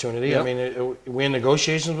wheeling opportunity. Yep. I mean, we're in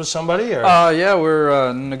negotiations with somebody? Or? Yeah,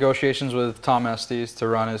 we're in negotiations with Tom Estes to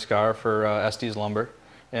run his car for Estes Lumber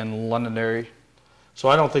in Londonderry. So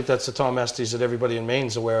I don't think that's the Tom Estes that everybody in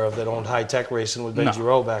Maine's aware of that owned high-tech racing with Benji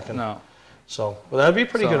Rowe back in. No. So, well, that'd be a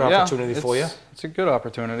pretty good opportunity for you. It's a good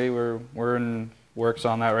opportunity. We're in works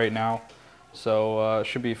on that right now, so it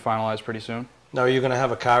should be finalized pretty soon. Now, are you going to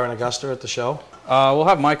have a car in Augusta at the show? We'll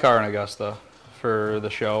have my car in Augusta for the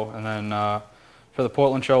show, and then for the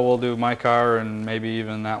Portland show, we'll do my car and maybe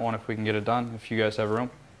even that one if we can get it done, if you guys have room.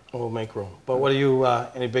 We'll make room. But what are you,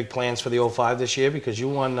 any big plans for the 05 this year? Because you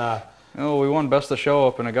won... we won Best of Show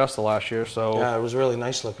up in Augusta last year, so... Yeah, it was really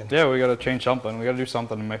nice looking. Yeah, we got to change something. We got to do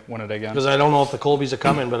something to win it again. Because I don't know if the Colbys are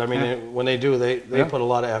coming, but I mean, when they do, they put a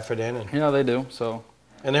lot of effort in. And, yeah, they do, so...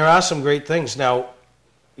 And there are some great things. Now,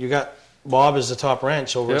 you got Bob as the top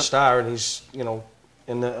ranch over at Star, and he's, you know,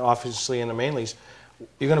 obviously in the Mainleys.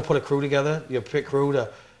 You're going to put a crew together, your pit crew,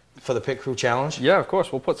 for the pit crew challenge? Yeah, of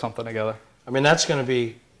course. We'll put something together. I mean, that's going to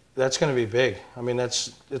be That's going to be big. I mean,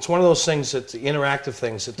 it's one of those things that the interactive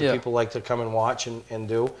things that the people like to come and watch and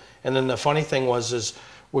do. And then the funny thing is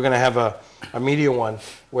we're going to have a media one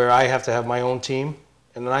where I have to have my own team,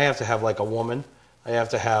 and then I have to have like a woman. I have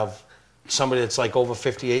to have somebody that's like over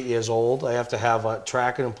 58 years old. I have to have a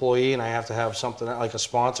track employee, and I have to have something like a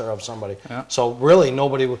sponsor of somebody. Yeah. So really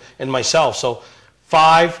nobody, and myself. So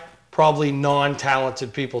 5 probably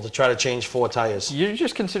non-talented people to try to change 4 tires. You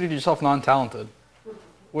just considered yourself non-talented.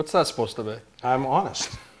 What's that supposed to be? I'm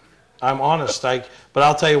honest. But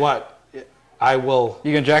I'll tell you what, I will.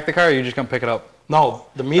 You gonna jack the car, or you just gonna pick it up? No,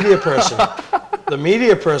 the media person. The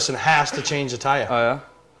media person has to change the tire. Oh yeah.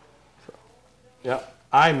 Yeah,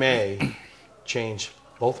 I may change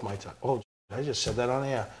both my tires. Oh, I just said that on the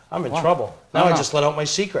air. I'm in trouble. Now I just let out my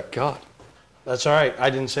secret. God. That's all right. I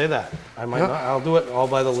didn't say that. I might not. I'll do it all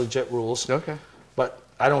by the legit rules. Okay. But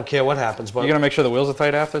I don't care what happens. But you gonna make sure the wheels are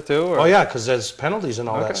tight after too? Or? Oh yeah, because there's penalties and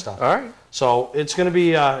all that stuff. All right. So it's gonna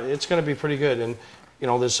be pretty good. And you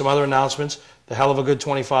know, there's some other announcements. The Hell of a Good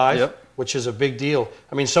 25, which is a big deal.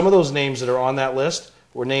 I mean, some of those names that are on that list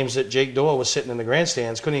were names that Jake Dore was sitting in the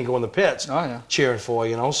grandstands, couldn't even go in the pits, cheering for.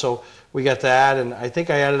 You know, so we got that, and I think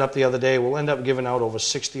I added up the other day. We'll end up giving out over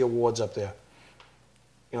 60 awards up there.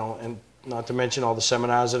 You know, and not to mention all the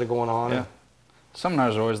seminars that are going on. Yeah.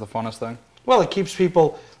 Seminars are always the funnest thing. Well, it keeps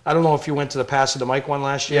people. I don't know if you went to the Pass of the Mic one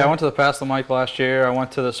last year. Yeah, I went to the Pass the Mic last year. I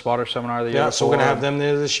went to the Spotter Seminar the year before. Yeah, so we're going to have them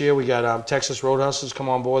there this year. We got Texas Roadhouses come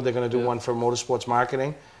on board. They're going to do one for motorsports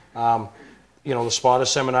marketing. You know, the Spotter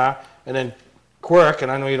Seminar. And then Quirk,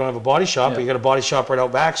 and I know you don't have a body shop, but you got a body shop right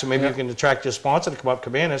out back, so maybe you can attract your sponsor to come up,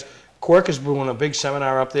 Cabanas. Quirk is doing a big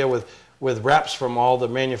seminar up there with reps from all the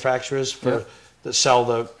manufacturers that sell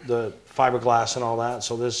the fiberglass and all that.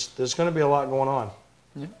 So there's going to be a lot going on.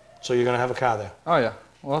 Yeah. So you're going to have a car there. Oh, yeah.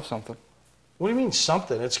 We'll have something. What do you mean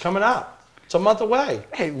something? It's coming up. It's a month away.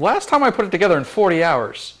 Hey, last time I put it together in 40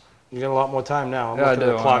 hours. You got a lot more time now. I'm looking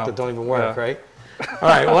at the clock that don't even work, right? All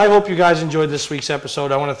right. Well, I hope you guys enjoyed this week's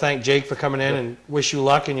episode. I want to thank Jake for coming in and wish you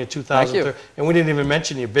luck in your 2013. And we didn't even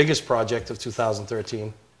mention your biggest project of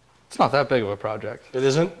 2013. It's not that big of a project. It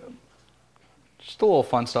isn't? Just a little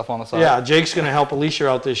fun stuff on the side. Yeah, Jake's going to help Alicia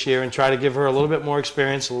out this year and try to give her a little bit more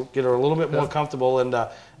experience, get her a little bit more comfortable. And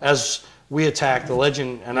as we attack the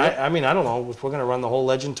Legend, and I mean, I don't know if we're going to run the whole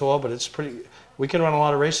Legend Tour, but it's we can run a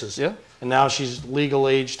lot of races. Yeah. And now she's legal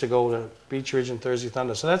age to go to Beach Ridge and Thursday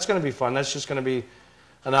Thunder. So that's going to be fun. That's just going to be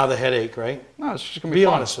another headache, right? No, it's just going to be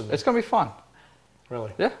fun. Be honest with me. It's going to be fun.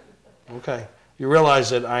 Really? Yeah. Okay. You realize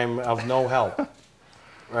that I'm of no help,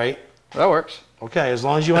 right? That works. Okay, as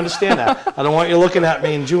long as you understand that. I don't want you looking at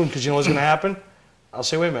me in June because you know what's going to happen? I'll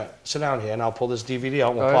say, wait a minute, sit down here, and I'll pull this DVD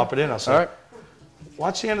out and we'll pop it in. I'll say,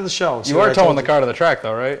 watch the end of the show. You are towing the car to the track,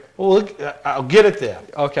 though, right? Well, I'll get it there.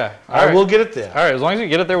 Okay. I will get it there. All right, as long as you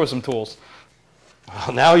get it there with some tools.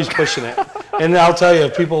 Well, now he's pushing it. And I'll tell you,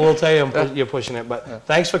 people will tell you you're pushing it. But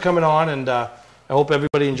thanks for coming on, and I hope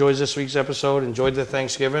everybody enjoys this week's episode, enjoyed their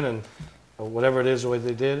Thanksgiving, and whatever it is the way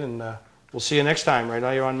they did. And we'll see you next time. Right now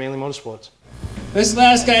you're on Mainly Motorsports. This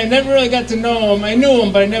last guy, I never really got to know him. I knew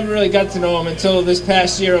him, but I never really got to know him until this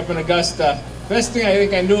past year up in Augusta. Best thing I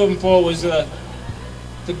think I knew him for was the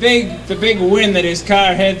big win that his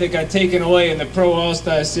car had that got taken away in the Pro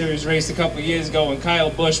All-Star Series race a couple years ago when Kyle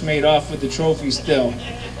Busch made off with the trophy still.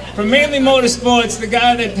 From Mainly Motorsports, the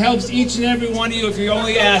guy that helps each and every one of you if you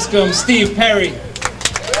only ask him, Steve Perry.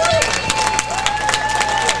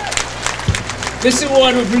 This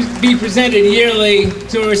award will be presented yearly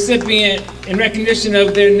to a recipient in recognition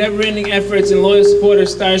of their never-ending efforts and loyal support of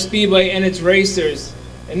Star Speedway and its racers.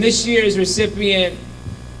 And this year's recipient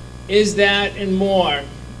is that and more.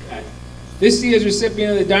 This year's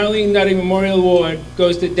recipient of the Darlene Nutty Memorial Award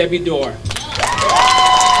goes to Debbie Dore.